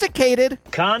 sophisticated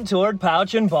contoured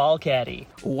pouch and ball caddy.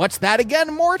 What's that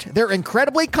again, Mort? They're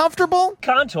incredibly comfortable?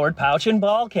 Contoured pouch and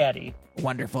ball caddy.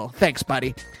 Wonderful. Thanks,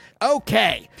 buddy.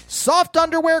 Okay, soft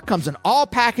underwear comes in all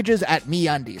packages at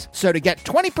MeUndies. So to get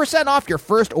 20% off your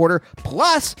first order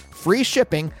plus free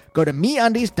shipping, go to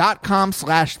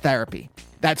MeUndies.com/therapy.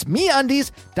 That's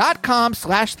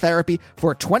MeUndies.com/therapy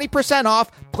for 20%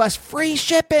 off plus free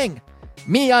shipping.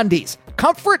 MeUndies,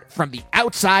 comfort from the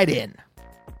outside in.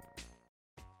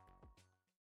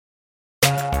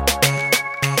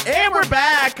 And we're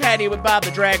back, Hattie, with Bob the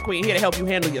Drag Queen, here to help you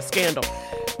handle your scandal.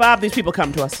 Bob, these people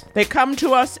come to us. They come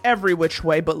to us every which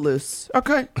way but loose.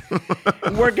 Okay.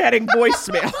 We're getting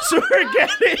voicemails. We're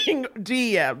getting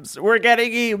DMs. We're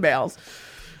getting emails.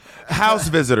 House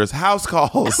visitors, house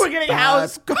calls. We're getting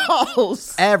house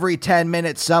calls. Every 10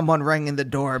 minutes, someone ringing the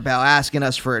doorbell asking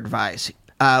us for advice.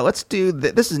 Let's do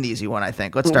this is an easy one, I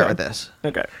think. Let's start with this.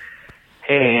 Okay.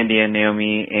 Hey, Andy and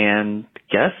Naomi and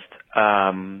guest.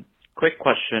 Quick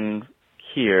question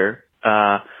here.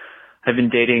 I've been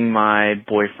dating my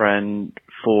boyfriend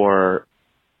for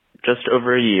just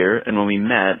over a year, and when we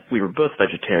met, we were both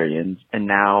vegetarians, and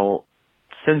now,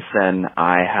 since then,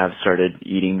 I have started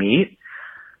eating meat.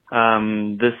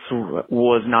 This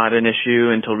was not an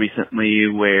issue until recently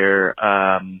where,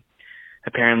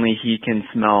 apparently he can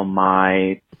smell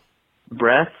my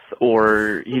breath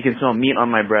or he can smell meat on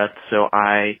my breath. So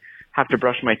I have to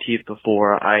brush my teeth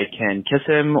before I can kiss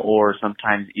him or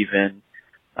sometimes even,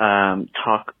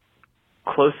 talk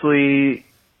closely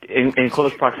in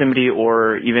close proximity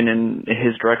or even in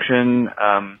his direction.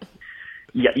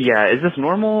 Yeah. Is this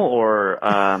normal or,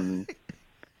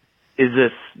 is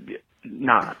this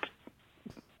not?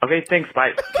 Okay, thanks.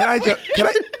 Bye.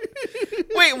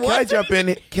 Wait, what?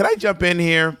 Can I jump in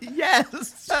here?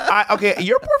 Yes. Okay,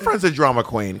 your boyfriend's a drama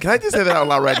queen. Can I just say that out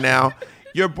loud right now?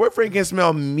 Your boyfriend can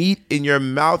smell meat in your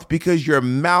mouth because your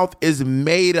mouth is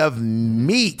made of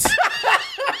meat.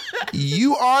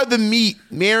 You are the meat,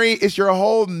 Mary. It's your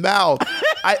whole mouth.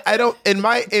 I don't. In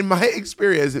my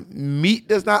experience, meat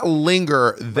does not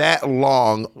linger that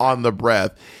long on the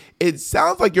breath. It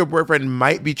sounds like your boyfriend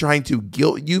might be trying to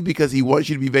guilt you because he wants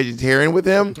you to be vegetarian with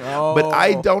him. Oh. But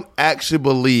I don't actually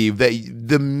believe that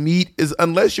the meat is,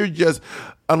 unless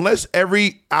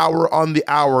every hour on the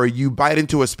hour you bite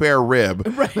into a spare rib,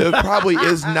 right. There's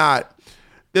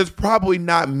probably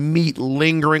not meat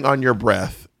lingering on your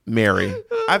breath, Mary.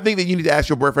 I think that you need to ask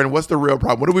your boyfriend, what's the real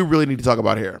problem? What do we really need to talk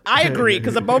about here? I agree,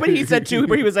 because the moment he said too,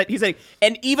 where he said,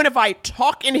 and even if I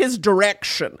talk in his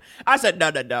direction, I said,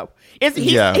 no.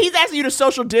 He's asking you to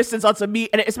social distance on some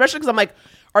meat, and especially because I'm like,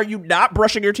 are you not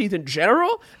brushing your teeth in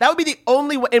general? That would be the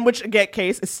only way, in which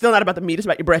case, it's still not about the meat, it's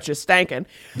about your breath just stanking.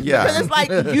 Yeah. Because it's like,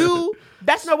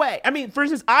 that's no way. I mean, for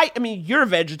instance, you're a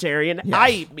vegetarian, yes. I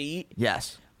eat meat.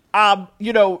 Yes. I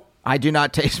do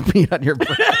not taste meat on your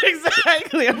breath.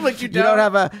 Exactly. I'm like, you don't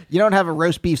have a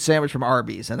roast beef sandwich from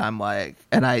Arby's, and I'm like,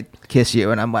 and I kiss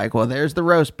you, and I'm like, well, there's the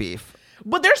roast beef.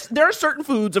 But there are certain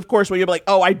foods, of course, where you're like,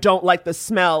 oh, I don't like the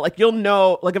smell. Like, you'll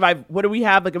know, like, what do we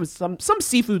have? Like, it was some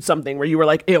seafood something where you were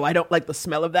like, ew, I don't like the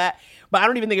smell of that. But I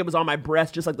don't even think it was on my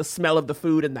breath, just like the smell of the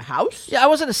food in the house. Yeah, I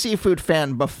wasn't a seafood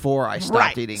fan before I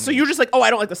stopped eating. So you're just like, oh,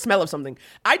 I don't like the smell of something.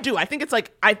 I do. I think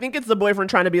it's the boyfriend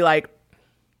trying to be like,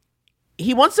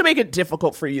 he wants to make it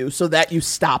difficult for you so that you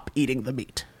stop eating the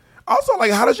meat. Also, like,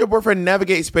 how does your boyfriend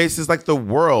navigate spaces like the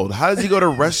world? How does he go to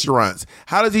restaurants?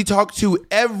 How does he talk to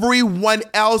everyone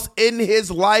else in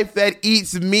his life that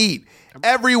eats meat?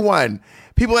 Everyone.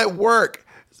 People at work,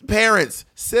 parents,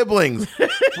 siblings.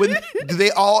 Do they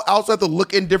all also have to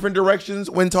look in different directions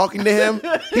when talking to him?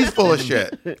 He's full of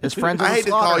shit. His friends. I hate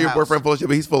to call your boyfriend full of shit,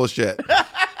 but he's full of shit.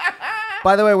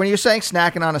 By the way, when you're saying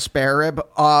snacking on a spare rib,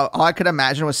 all I could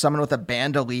imagine was someone with a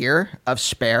bandolier of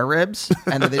spare ribs,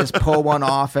 and then they just pull one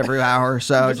off every hour or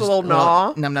so. Just a little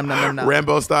gnaw. Nom.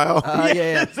 Rambo style.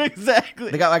 Yes, exactly.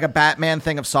 They got like a Batman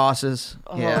thing of sauces.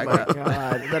 Oh, my God.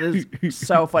 That is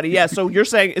so funny. Yeah, so you're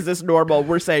saying, is this normal?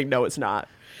 We're saying, no, it's not.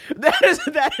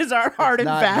 That is our hard and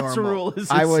fast rule. It's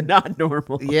not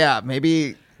normal. Yeah,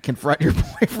 maybe confront your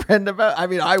boyfriend about. I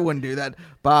mean, I wouldn't do that.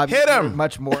 Bob, hit him.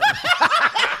 Much more.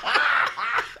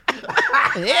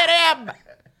 Hit him!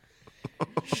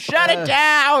 Shut it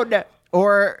down!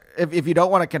 Or if you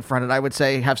don't want to confront it, I would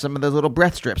say have some of those little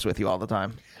breath strips with you all the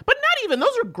time. But not even.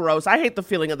 Those are gross. I hate the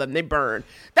feeling of them. They burn.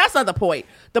 That's not the point.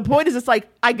 The point is, it's like,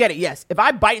 I get it. Yes, if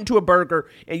I bite into a burger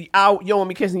and you don't want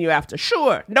me kissing you after,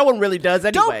 sure. No one really does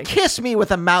anyway. Don't kiss me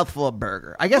with a mouthful of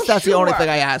burger. I guess that's the only thing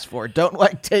I ask for.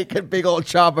 Don't take a big old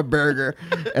chop of burger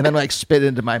and then spit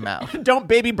into my mouth. Don't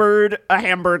baby bird a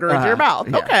hamburger into your mouth.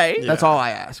 Yeah. Okay. Yeah. That's all I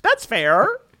ask. That's fair.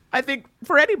 I think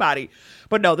for anybody.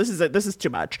 But no, this is too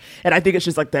much. And I think it's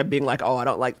just like them being like, oh, I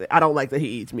don't like that he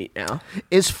eats meat now.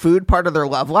 Is food part of their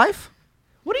love life?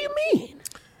 What do you mean?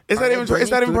 It's not even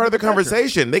part of the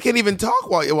conversation. They can't even talk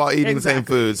while eating the same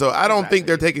food. So I don't think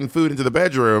they're taking food into the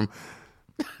bedroom.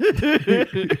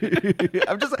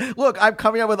 I'm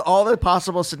coming up with all the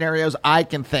possible scenarios I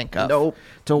can think of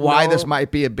to why this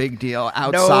might be a big deal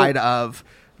outside of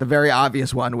the very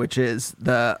obvious one, which is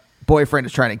the boyfriend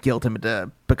is trying to guilt him into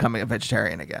becoming a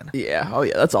vegetarian again. Yeah. Oh,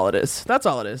 yeah. That's all it is. That's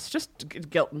all it is. Just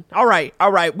guilting. All right.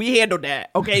 We handled that.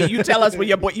 Okay. You tell us when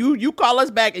your boy. You call us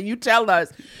back and you tell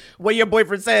us when your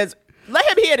boyfriend says. Let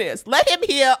him hear this. Let him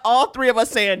hear all three of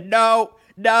us saying no,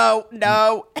 no,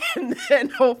 no, and then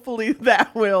hopefully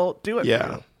that will do it.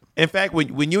 Yeah. In fact,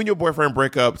 when you and your boyfriend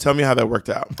break up, tell me how that worked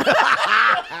out.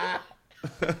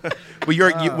 when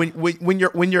your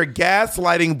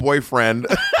gaslighting boyfriend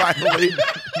finally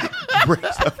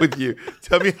breaks up with you,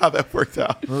 tell me how that worked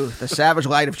out. Ooh, the savage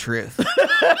light of truth.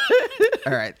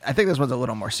 All right, I think this one's a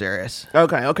little more serious.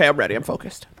 Okay, I'm ready. I'm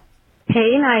focused.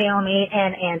 Hey, Naomi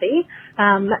and Andy.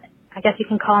 I guess you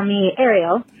can call me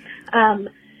Ariel.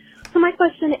 So my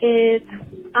question is,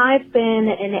 I've been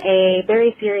in a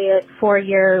very serious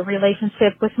 4-year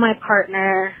relationship with my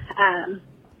partner.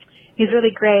 He's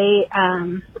really great.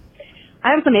 I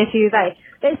have some issues. I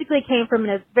basically came from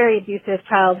a very abusive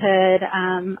childhood.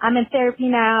 I'm in therapy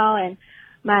now, and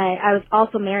I was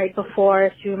also married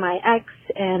before to my ex,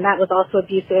 and that was also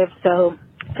abusive. So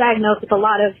diagnosed with a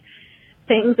lot of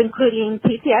things, including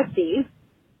PTSD.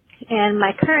 And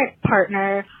my current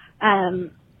partner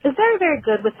is very, very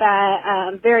good with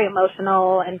that, very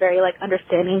emotional and very,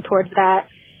 understanding towards that.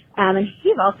 And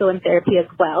he's also in therapy as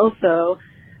well, so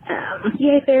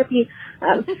yay, therapy.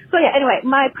 Anyway,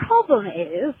 my problem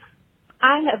is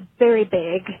I have a very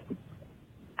big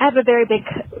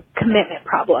commitment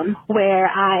problem where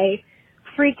I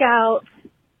freak out.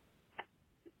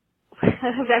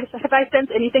 If I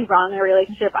sense anything wrong in a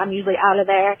relationship, I'm usually out of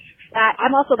there.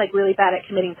 I'm also really bad at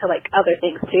committing to other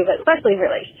things too, but especially in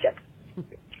relationships.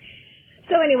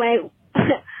 So anyway,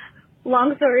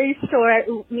 long story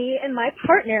short, me and my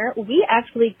partner, we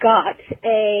actually got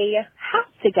a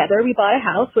house together. We bought a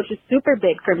house, which is super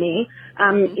big for me.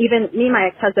 Even me and my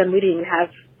ex-husband, we didn't even have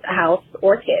a house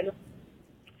or kids.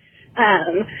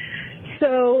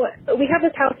 So we have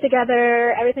this house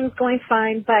together. Everything's going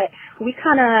fine, but we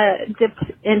kind of dipped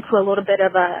into a little bit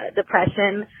of a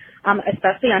depression,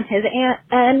 especially on his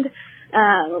end,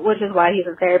 which is why he's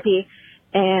in therapy.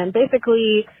 And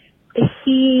basically,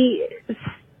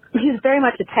 he's very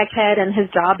much a tech head, and his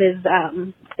job is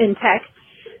in tech.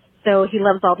 So he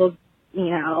loves all those,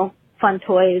 fun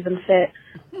toys and shit.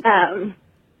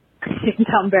 You can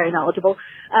tell I'm very knowledgeable.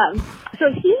 So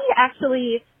he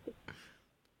actually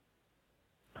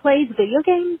plays video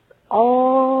games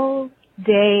all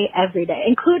day, every day,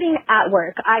 including at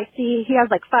work. I see he has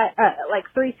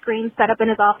 3 screens set up in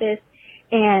his office,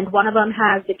 and one of them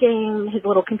has the game, his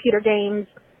little computer games.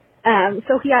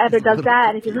 So he either does that,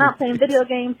 and if he's not playing video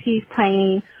games, he's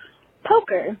playing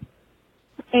poker.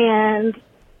 And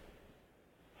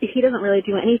he doesn't really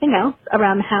do anything else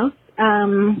around the house,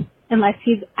 unless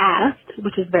he's asked,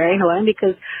 which is very annoying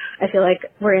because I feel like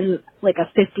we're in a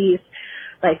 50s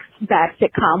bad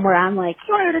sitcom where I'm like,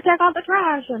 you want to take out the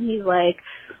trash? And he's like,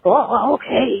 well,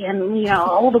 okay. And,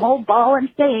 old ball and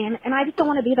stain. And I just don't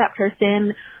want to be that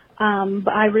person.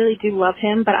 But I really do love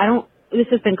him, but this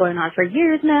has been going on for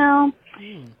years now.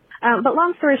 But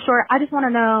long story short, I just want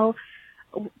to know,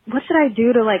 what should I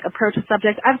do to approach the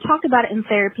subject? I've talked about it in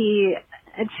therapy,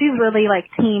 and she's really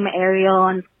team Ariel,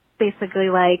 and basically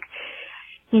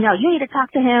you need to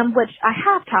talk to him, which I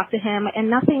have talked to him, and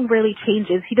nothing really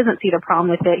changes. He doesn't see the problem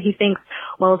with it. He thinks,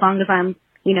 well, as long as I'm,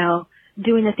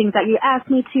 doing the things that you ask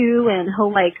me to, and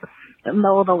he'll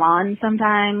mow the lawn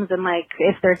sometimes, and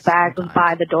if there's bags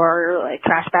by the door,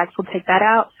 trash bags, he'll take that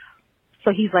out.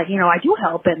 So he's I do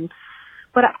help,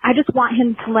 but I just want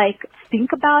him to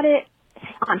think about it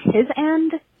on his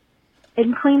end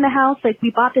and clean the house.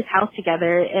 We bought this house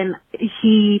together, and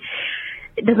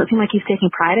it doesn't seem like he's taking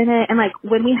pride in it. And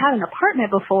when we had an apartment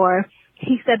before,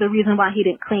 he said the reason why he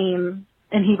didn't clean,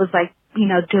 and he was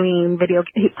playing video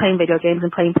games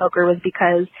and playing poker, was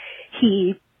because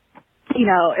he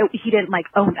didn't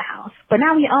own the house. But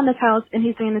now we own this house, and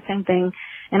he's doing the same thing.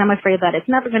 And I'm afraid that it's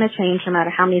never going to change no matter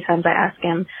how many times I ask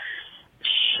him.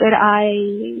 Should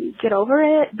I get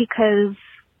over it? Because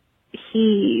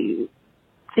he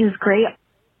is great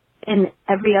in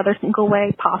every other single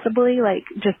way, possibly,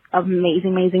 just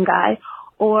amazing, amazing guy.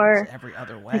 Or every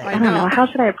other way. I don't know. How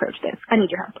should I approach this? I need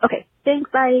your help. Okay.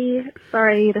 Thanks. Bye.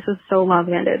 Sorry. This is so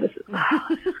long-winded.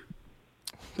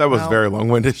 That was very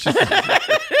long-winded.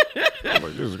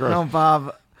 No,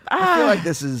 Bob. I feel like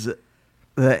this is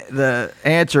the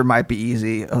answer might be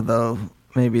easy, although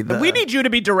maybe we need you to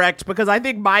be direct, because I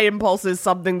think my impulse is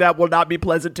something that will not be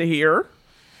pleasant to hear.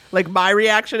 My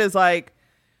reaction is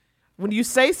when you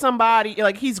say somebody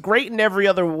he's great in every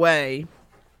other way,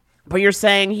 but you're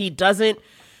saying he doesn't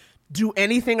do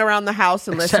anything around the house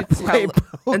unless you play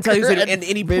poker, and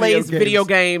he plays video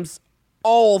games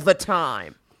all the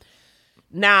time.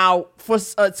 Now, for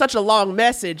such a long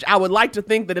message, I would like to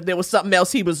think that if there was something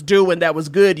else he was doing that was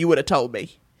good, you would have told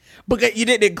me. But you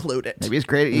didn't include it. Maybe he's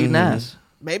great at eating ass.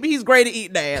 Maybe he's great at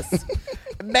eating ass.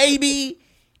 Maybe,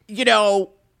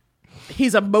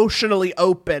 he's emotionally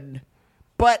open.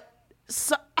 But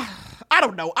I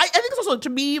don't know. I think it's also, to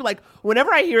me, like,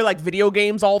 whenever I hear, like, video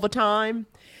games all the time,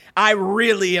 I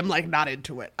really am, like, not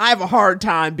into it. I have a hard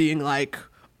time being, like,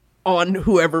 on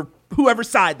whoever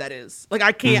side that is. Like,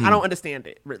 I can't, I don't understand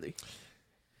it, really.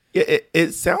 Yeah,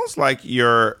 it sounds like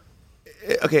you're,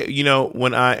 okay,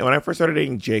 when I first started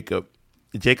dating Jacob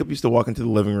used to walk into the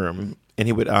living room and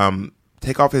he would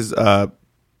take off his,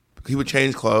 he would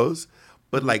change clothes,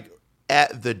 but, like,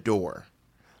 at the door.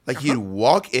 Like, he'd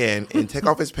walk in and take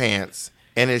off his pants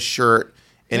and his shirt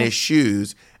and his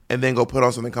shoes and then go put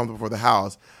on something comfortable for the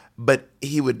house. But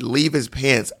he would leave his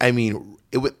pants. I mean,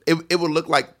 it would look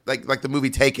like the movie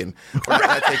Taken. Or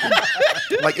not Taken.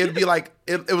 Like, it'd be like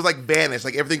it was like vanished.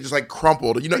 Like, everything just like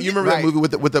crumpled. You remember that movie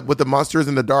with the monsters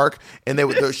in the dark and they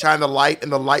would shine the light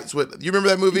and the lights would. You remember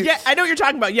that movie? Yeah, I know what you're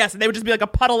talking about. Yes, and they would just be like a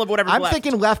puddle of whatever's left. I'm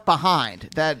thinking Left Behind.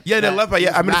 Left Behind.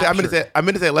 Yeah, I'm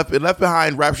gonna say Left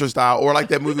Behind Rapture style, or like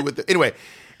that movie with the anyway.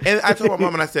 And I told my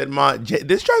mom and I said, "Mom,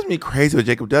 this drives me crazy when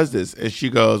Jacob does this." And she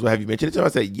goes, "Well, have you mentioned it to him?" I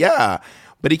said, "Yeah."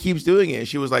 But he keeps doing it. And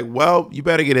she was like, well, you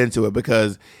better get into it,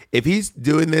 because if he's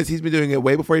doing this, he's been doing it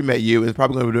way before he met you, and he's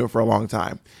probably going to be doing it for a long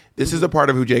time. This is a part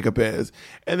of who Jacob is.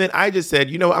 And then I just said,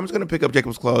 I'm just going to pick up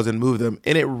Jacob's clothes and move them.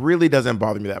 And it really doesn't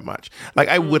bother me that much. Like,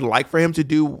 I would like for him to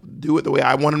do it the way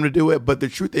I want him to do it. But the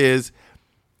truth is,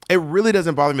 it really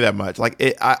doesn't bother me that much. Like,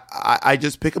 I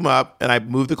just pick him up and I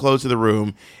move the clothes to the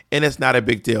room, and it's not a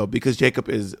big deal because Jacob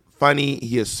is funny.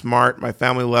 He is smart. My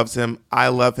family loves him. I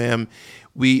love him.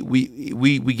 We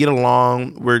get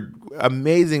along. We're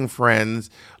amazing friends.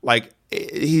 Like,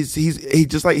 he's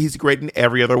great in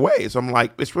every other way. So I'm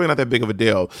like, it's really not that big of a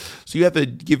deal. So you have to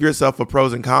give yourself a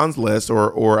pros and cons list,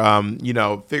 or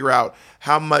figure out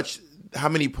how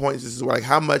many points this is, like,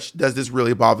 how much does this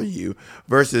really bother you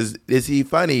versus, is he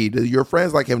funny? Do your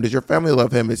friends like him? Does your family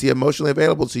love him? Is he emotionally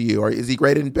available to you? Or is he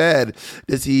great in bed?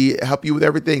 Does he help you with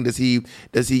everything? Does he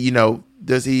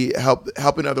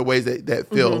help in other ways that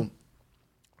feel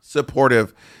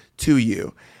supportive to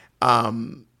you?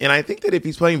 And I think that if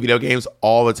he's playing video games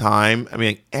all the time, I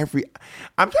mean, I'm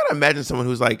trying to imagine someone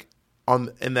who's like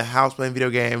in the house playing video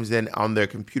games, then on their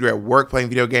computer at work playing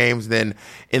video games, then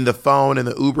in the phone in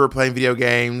the Uber playing video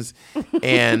games.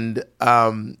 And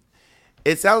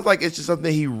it sounds like it's just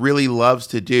something he really loves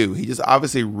to do. He just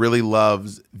obviously really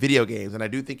loves video games. And I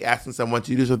do think asking someone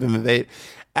to do something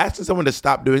asking someone to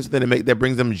stop doing something that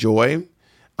brings them joy,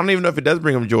 I don't even know if it does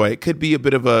bring them joy. It could be a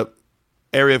bit of a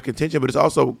area of contention, but it's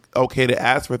also okay to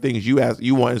ask for things you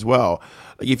want as well.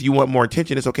 Like, if you want more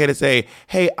attention, it's okay to say,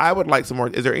 "Hey, I would like some more.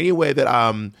 Is there any way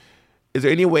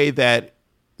that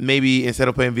maybe instead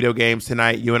of playing video games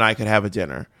tonight, you and I could have a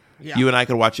dinner? Yeah. You and I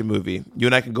could watch a movie. You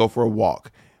and I could go for a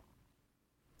walk."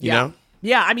 You know?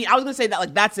 Yeah, I mean, I was gonna say that,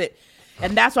 like, that's it,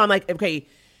 and that's why I'm like, okay,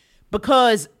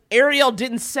 because Ariel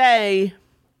didn't say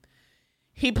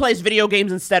he plays video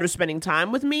games instead of spending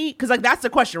time with me, because, like, that's the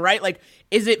question, right? Like,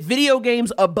 is it video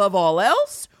games above all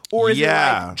else, or is it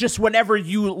like just whenever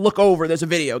you look over, there's a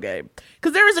video game?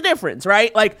 Because there is a difference,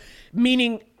 right? Like,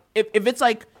 meaning if it's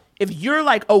like, if you're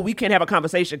like, oh, we can't have a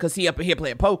conversation because he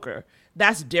playing poker,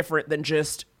 that's different than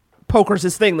just poker's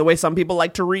his thing, the way some people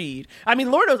like to read. I mean,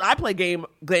 Lord knows I play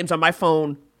games on my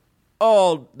phone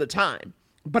all the time,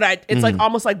 but it's like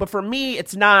almost like, but for me,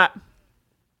 it's not.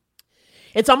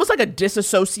 It's almost like a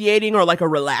disassociating or like a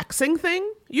relaxing thing,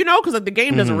 because like the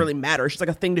game doesn't really matter. It's just like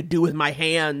a thing to do with my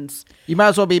hands. You might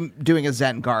as well be doing a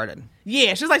Zen garden.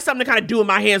 Yeah, it's just like something to kind of do with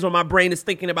my hands when my brain is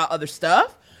thinking about other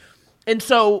stuff. And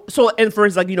so and for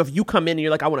instance, like, if you come in and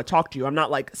you're like, I want to talk to you, I'm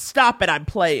not like, stop it, I'm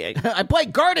playing. I play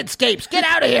Gardenscapes, get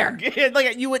out of here.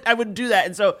 Like, I wouldn't do that.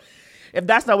 And so if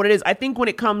that's not what it is, I think when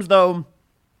it comes though,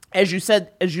 as you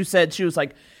said, she was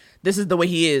like, this is the way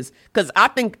he is. Because I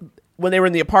think when they were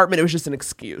in the apartment, it was just an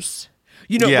excuse.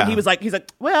 When he's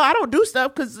like, well, I don't do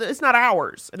stuff because it's not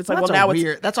ours. And it's like, well, now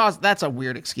it's that's a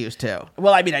weird excuse too.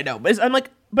 Well, I mean, I know, but I'm like,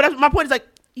 but my point is like,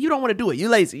 you don't want to do it. You're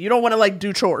lazy. You don't want to like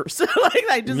do chores. Who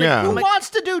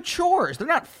wants to do chores? They're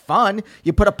not fun.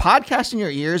 You put a podcast in your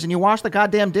ears and you wash the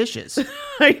goddamn dishes.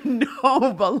 I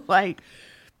know, but like,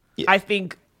 I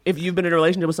think if you've been in a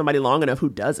relationship with somebody long enough who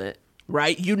doesn't,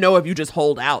 right? If you just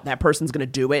hold out, that person's going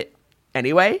to do it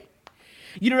anyway.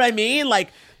 You know what I mean? Like,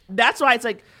 that's why it's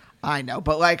like, I know,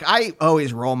 but like I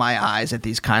always roll my eyes at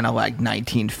these kind of like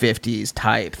 1950s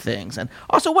type things. And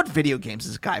also, what video games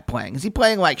is this guy playing? Is he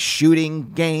playing like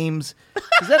shooting games?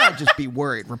 Because then I'd just be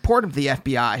worried. Report him to the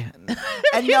FBI.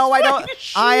 And no, I don't.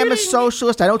 I am a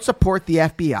socialist. I don't support the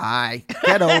FBI.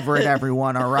 Get over it,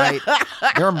 everyone. All right,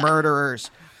 they're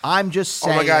murderers. I'm just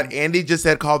saying. Oh my God, Andy just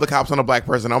said call the cops on a black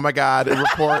person. Oh my God,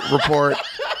 report.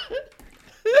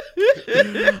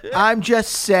 I'm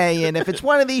just saying, if it's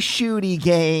one of these shooty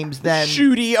games, then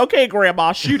Shooty. Okay,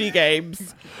 Grandma, shooty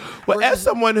games. Well, as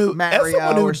someone who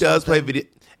does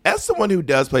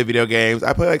play video games,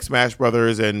 I play like Smash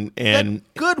Brothers and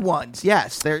good ones.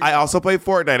 Yes, I also play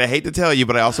Fortnite. I hate to tell you,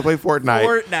 but I also play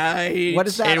Fortnite. Fortnite. What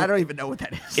is that? I don't even know what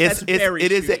that is.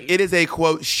 It is a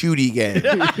quote shooty game,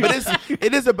 but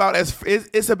it's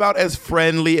about as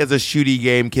friendly as a shooty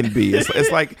game can be.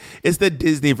 It's the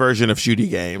Disney version of shooty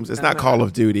games. It's not Call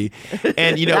of Duty.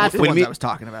 And you know, that's the ones I was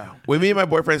talking about. When me and my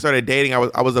boyfriend started dating,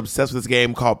 I was obsessed with this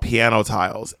game called Piano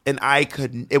Tiles, and I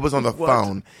couldn't. It was on the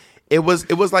phone. It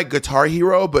was like Guitar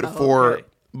Hero, but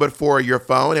for your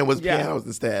phone, it was pianos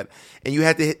instead. And you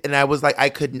had to hit, and I was like, I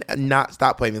could not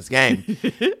stop playing this game.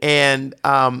 And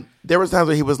there was times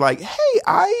where he was like, hey,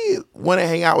 I want to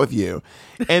hang out with you.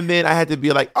 And then I had to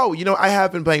be like, oh, you know, I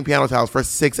have been playing Piano Tiles for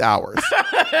 6 hours.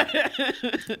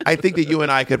 I think that you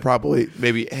and I could probably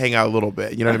maybe hang out a little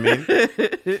bit. You know what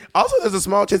I mean? Also, there's a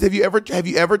small chance. Have you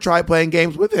ever tried playing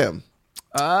games with him?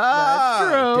 Oh,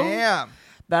 that's true. Damn.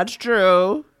 That's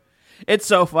true. It's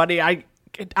so funny. I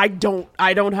don't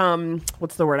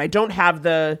what's the word? I don't have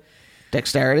the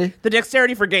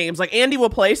dexterity for games. Like Andy will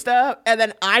play stuff and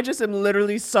then I just am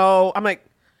literally I'm like,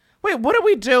 wait, what are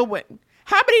we doing?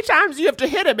 How many times do you have to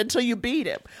hit him until you beat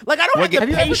him? Like I don't have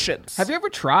the patience. Have you ever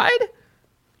tried?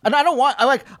 And I don't want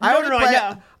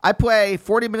I play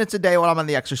 40 minutes a day while I'm on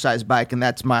the exercise bike, and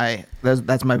that's my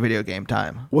video game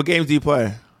time. What games do you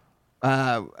play?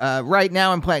 Right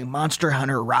now I'm playing Monster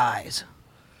Hunter Rise.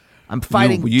 I'm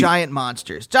fighting giant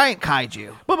monsters, giant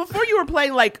kaiju. But before you were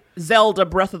playing like Zelda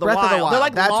Breath of the Wild. They're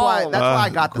like that's why I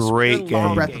got the great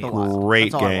game. Breath of the Wild.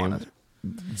 Great game.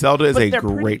 Zelda is a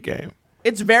great game.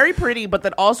 It's very pretty, but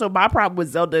then also my problem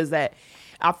with Zelda is that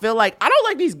I feel like I don't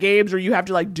like these games where you have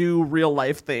to like do real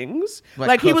life things.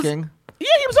 Like cooking? He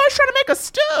was always trying to make a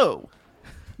stew.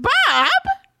 Bob,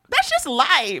 that's just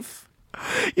life.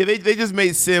 Yeah, they just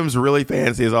made Sims really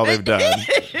fancy is all they've done.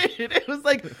 It was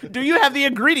like, do you have the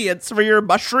ingredients for your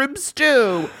mushroom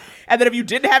stew? And then if you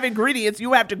didn't have ingredients,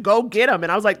 you have to go get them.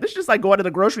 And I was like, this is just like going to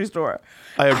the grocery store.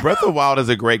 Breath of the Wild is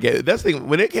a great game. That's the thing.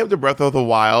 When it came to Breath of the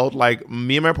Wild, like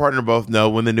me and my partner both know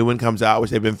when the new one comes out,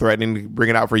 which they've been threatening to bring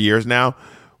it out for years now.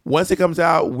 Once it comes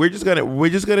out, we're just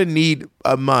gonna need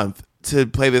a month to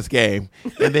play this game,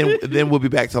 and then we'll be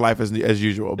back to life as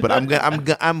usual. But I'm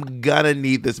gonna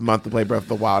need this month to play Breath of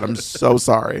the Wild. I'm so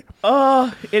sorry.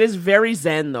 It is very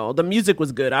zen though. The music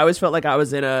was good. I always felt like I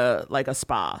was in a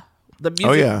spa. The music.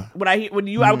 Oh yeah.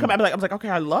 I would come out, I was like, okay,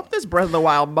 I love this Breath of the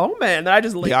Wild moment, and then I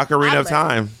just the Ocarina of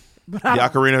Time. The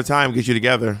Ocarina of Time gets you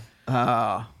together.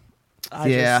 All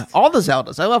the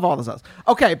Zeldas. I love all the Zeldas.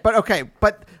 Okay,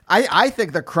 but I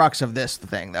think the crux of this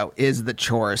thing though is the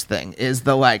chores thing. Is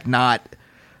the like not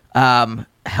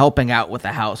helping out with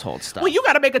the household stuff. Well, you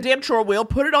got to make a damn chore wheel.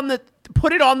 Put it on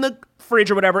the fridge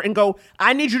or whatever, and go.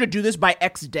 I need you to do this by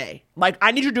X day. Like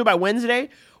I need you to do it by Wednesday.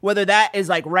 Whether that is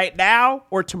like right now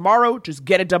or tomorrow, just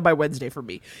get it done by Wednesday for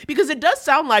me. Because it does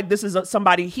sound like this is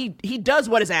somebody he does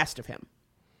what is asked of him.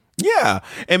 Yeah,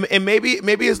 and maybe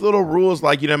it's little rules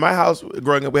like, you know, in my house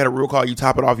growing up we had a rule called you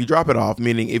top it off, you drop it off,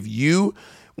 meaning if you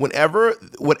whatever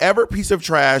piece of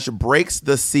trash breaks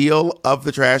the seal of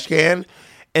the trash can,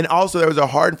 and also there was a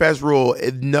hard and fast rule,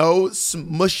 no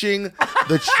smushing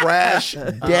the trash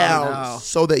down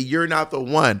so that you're not the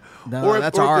one. No,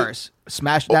 that's ours.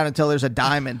 Smash it down until there's a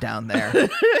diamond down there.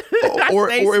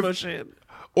 or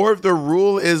if the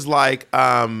rule is like,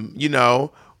 you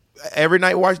know, every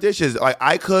night wash dishes. Like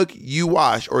I cook, you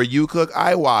wash, or you cook,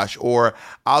 I wash, or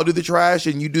I'll do the trash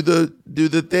and you do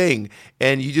the thing.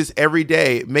 And you just every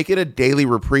day make it a daily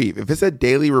reprieve. If it's a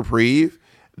daily reprieve,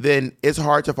 then it's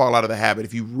hard to fall out of the habit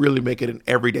if you really make it an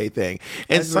everyday thing.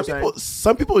 And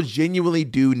some people genuinely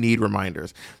do need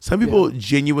reminders. Some people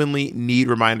genuinely need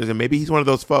reminders, and maybe he's one of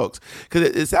those folks. Because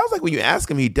it sounds like when you ask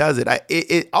him, he does it.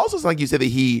 It also sounds like you said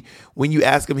that when you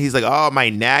ask him, he's like, "Oh, my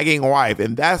nagging wife,"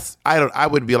 and I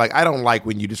would be like, I don't like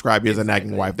when you describe me as a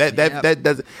nagging wife. That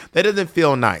doesn't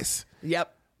feel nice.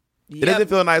 Yep. It doesn't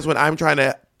feel nice when I'm trying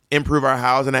to improve our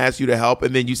house and I ask you to help,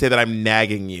 and then you say that I'm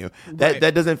nagging you.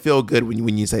 That doesn't feel good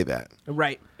when you say that.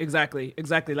 Right. Exactly.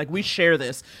 Like we share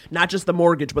this, not just the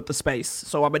mortgage, but the space.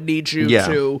 So I'm gonna need you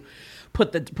to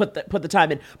put the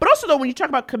time in. But also though, when you talk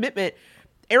about commitment,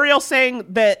 Ariel's saying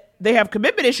that they have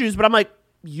commitment issues, but I'm like,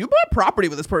 you bought property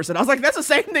with this person. I was like, that's the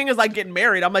same thing as like getting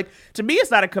married. I'm like, to me,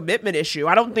 it's not a commitment issue.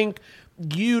 I don't think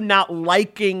you not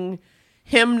liking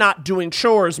him not doing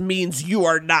chores means you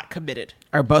are not committed.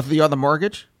 Are both of you on the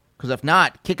mortgage? Because if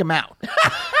not, kick him out.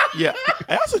 Yeah.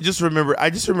 I also just remembered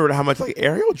how much like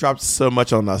Ariel dropped so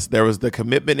much on us. There was the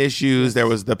commitment issues. There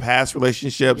was the past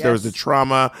relationships. Yes. There was the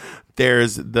trauma.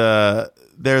 There's the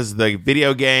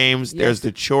video games. Yes. There's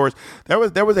the chores. There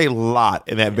was a lot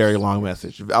in that very long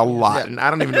message. A lot. Yeah. And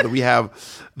I don't even know that we have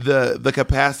the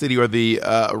capacity or the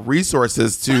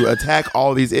resources to attack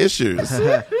all these issues.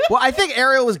 Well, I think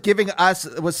Ariel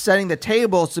was setting the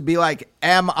table to be like,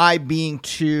 am I being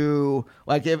too,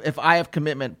 like, if I have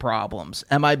commitment problems,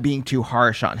 am I being too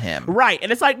harsh on him? Right.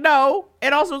 And it's like, no.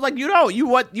 And also it's like, you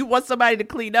want somebody to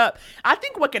clean up. I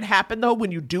think what can happen though,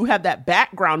 when you do have that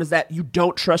background, is that you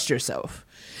don't trust yourself.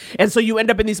 And so you end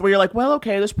up in these where you're like, well,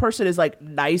 okay, this person is like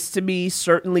nice to me,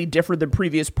 certainly different than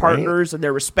previous partners, and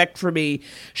their respect for me.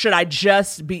 Should I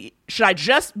just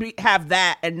have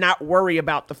that and not worry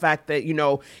about the fact that,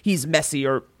 he's messy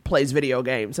or plays video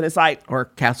games? And it's like,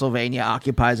 or Castlevania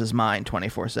occupies his mind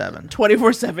 24/7.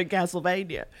 24/7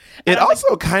 Castlevania. And it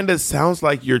also kind of sounds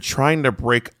like you're trying to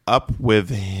break up with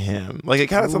him. Like it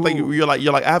kind of sounds like you're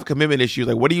like I have commitment issues.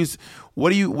 Like what is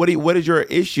your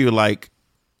issue? Like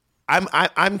I'm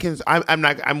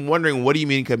wondering, what do you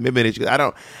mean commitment issues? I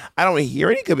don't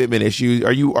hear any commitment issues.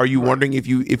 Are you wondering if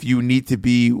you need to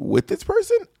be with this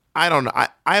person? I don't know.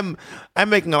 I'm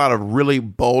making a lot of really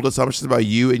bold assumptions about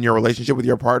you and your relationship with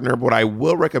your partner. But what I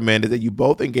will recommend is that you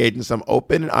both engage in some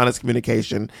open and honest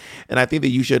communication. And I think that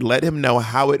you should let him know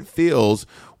how it feels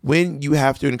when you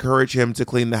have to encourage him to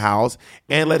clean the house,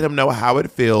 and let him know how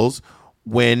it feels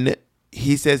when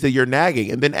he says that you're nagging,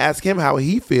 and then ask him how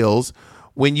he feels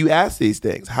when you ask these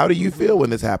things. How do you feel when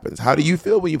this happens? How do you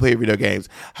feel when you play video games?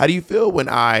 How do you feel when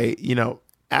I,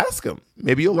 ask him?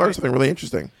 Maybe you'll learn something really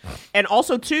interesting. And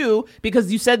also, too,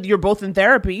 because you said you're both in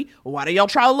therapy, why don't y'all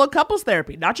try a little couples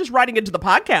therapy? Not just writing into the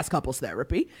podcast couples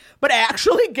therapy, but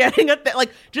actually getting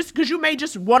just because you may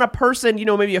just want a person,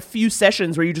 maybe a few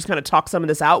sessions where you just kind of talk some of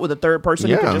this out with a third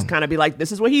person who can just kind of be like,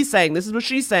 this is what he's saying, this is what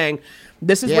she's saying,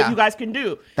 this is what you guys can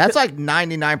do. That's like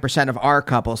 99% of our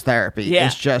couples therapy. Yeah.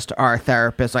 It's just our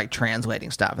therapist like translating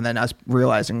stuff, and then us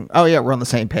realizing, oh yeah, we're on the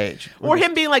same page. Or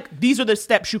him being like, these are the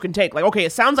steps you can take. Like, okay,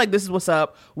 it sounds like this is what's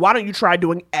up. Why don't you try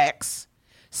doing X?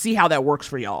 See how that works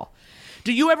for y'all.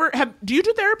 Do you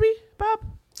do therapy, Bob?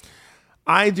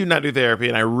 I do not do therapy,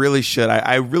 and I really should.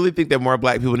 I really think that more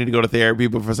Black people need to go to therapy,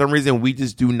 but for some reason, we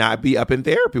just do not be up in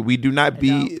therapy. We do not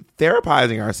be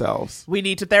therapizing ourselves. We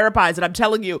need to therapize, and I'm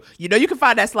telling you, you can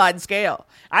find that sliding scale.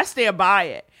 I stand by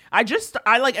it. I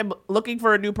am looking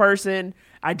for a new person.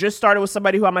 I just started with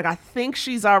somebody who I'm like, I think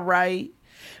she's all right.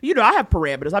 I have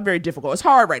parameters. I'm very difficult. It's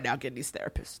hard right now getting these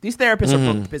therapists. These therapists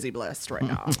are booked, busy, blessed right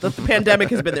now. The pandemic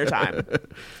has been their time.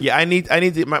 Yeah, I need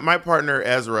to. My partner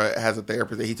Ezra has a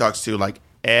therapist that he talks to like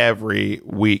every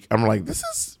week. I'm like, this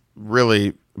is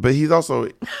really, but he's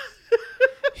also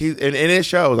in his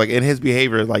shows, like in his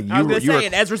behavior, like I was gonna say,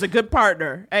 and Ezra's a good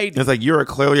partner. Hey, it's like you're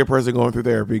clearly a person going through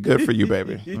therapy. Good for you,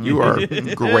 baby. You are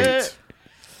great.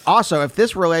 Also, if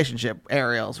this relationship,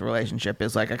 Ariel's relationship,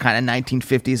 is like a kind of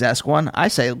 1950s-esque one, I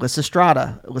say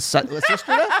Lysistrata.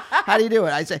 Lysistrata? How do you do it?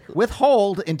 I say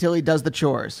withhold until he does the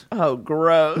chores. Oh,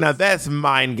 gross. Now, that's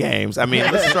mind games. I mean,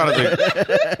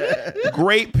 Lysistrata's a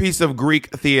great piece of Greek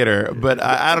theater, but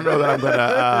I don't know that I'm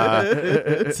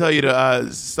going to tell you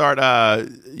to start,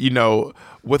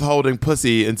 withholding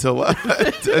pussy until...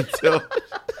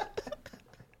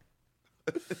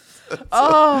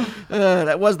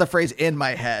 That was the phrase in my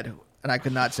head, and I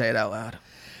could not say it out loud.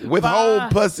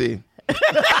 Withhold pussy.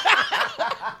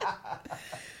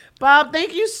 Bob,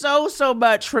 thank you so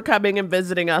much for coming and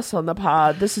visiting us on the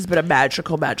pod. This has been a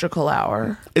magical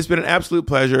hour. It's been an absolute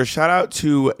pleasure. Shout out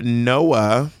to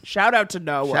Noah.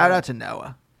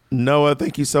 Noah,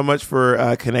 thank you so much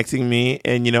for connecting me.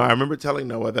 And I remember telling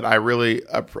Noah that I really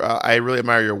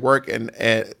admire your work, and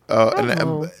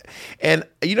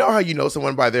you know how you know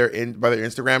someone by their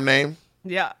Instagram name?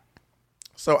 Yeah.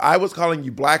 So I was calling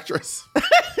you Blacktress.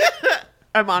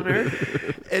 I'm honored.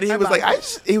 And he was like, I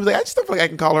just don't feel like I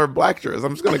can call her Blacktress.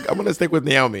 I'm gonna stick with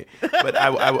Naomi.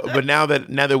 But now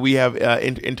that we have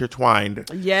intertwined,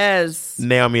 yes,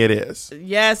 Naomi it is.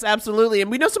 Yes, absolutely.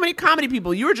 And we know so many comedy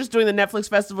people. You were just doing the Netflix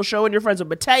festival show, and you're friends with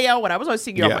Mateo. And I was always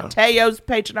seeing you on Mateo's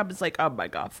page, and I'm just like, oh my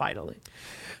god, finally.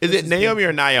 Is it Naomi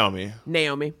or Naomi?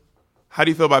 Naomi. How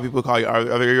do you feel about people who call you?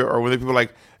 Or when people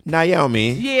like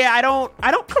Naomi? Yeah, I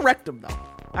don't correct them though.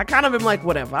 I kind of am like,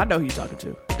 whatever. I know who you're talking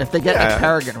to. If they get Yeah.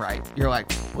 asparagus right, you're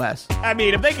like, Wes. I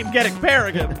mean, if they can get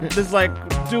asparagus, just like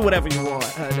do whatever you want,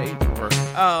 honey.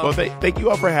 Well, thank you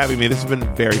all for having me. This has been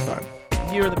very fun.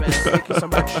 You're the best. Thank you so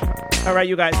much. All right,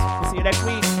 you guys. We'll see you next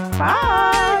week.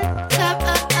 Bye.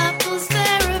 Couples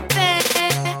therapy.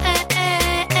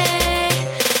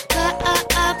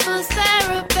 Couples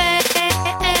therapy.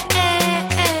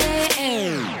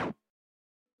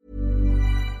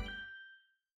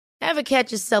 Ever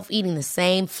catch yourself eating the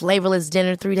same flavorless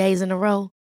dinner 3 days in a row?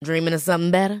 Dreaming of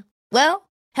something better? Well,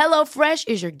 HelloFresh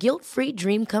is your guilt-free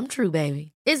dream come true,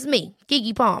 baby. It's me,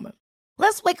 Keke Palmer.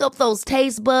 Let's wake up those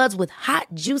taste buds with hot,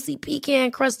 juicy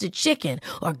pecan-crusted chicken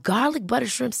or garlic butter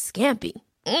shrimp scampi.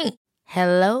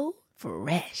 Hello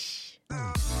Fresh.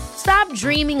 Stop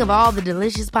dreaming of all the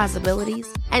delicious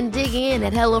possibilities and dig in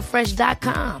at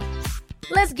HelloFresh.com.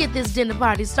 Let's get this dinner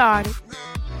party started.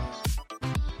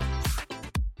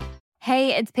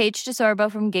 Hey, it's Paige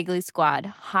DeSorbo from Giggly Squad.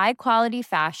 High quality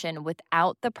fashion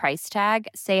without the price tag.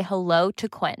 Say hello to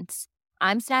Quince.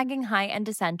 I'm snagging high-end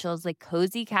essentials like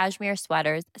cozy cashmere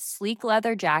sweaters, sleek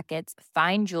leather jackets,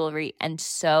 fine jewelry, and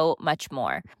so much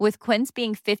more. With Quince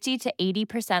being 50 to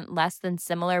 80% less than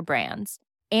similar brands.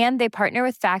 And they partner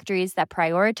with factories that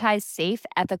prioritize safe,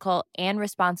 ethical, and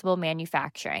responsible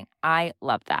manufacturing. I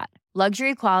love that.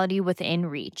 Luxury quality within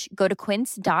reach. Go to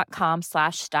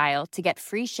quince.com/style to get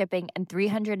free shipping and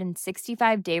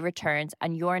 365-day returns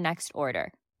on your next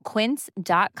order.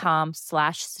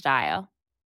 Quince.com/style.